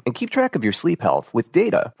evening. And keep track of your sleep health with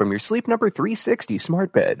data from your Sleep Number 360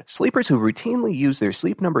 smart bed. Sleepers who routinely use their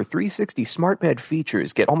Sleep Number 360 smart bed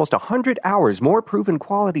features get almost 100 hours more proven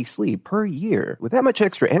quality sleep per year. With that much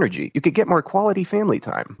extra energy, you could get more quality family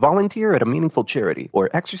time, volunteer at a meaningful charity, or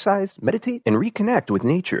exercise, meditate, and reconnect with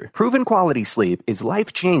nature. Proven quality sleep is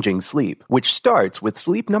life-changing sleep, which starts with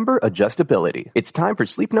Sleep Number adjustability. It's time for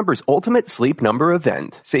Sleep Number's ultimate Sleep Number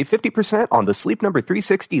event. Save 50% on the Sleep Number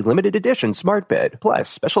 360 limited edition smart bed, plus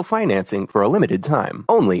special financing for a limited time.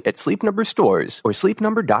 Only at Sleep Number stores or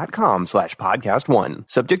sleepnumber.com/podcast1.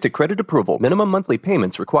 Subject to credit approval. Minimum monthly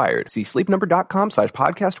payments required. See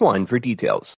sleepnumber.com/podcast1 for details.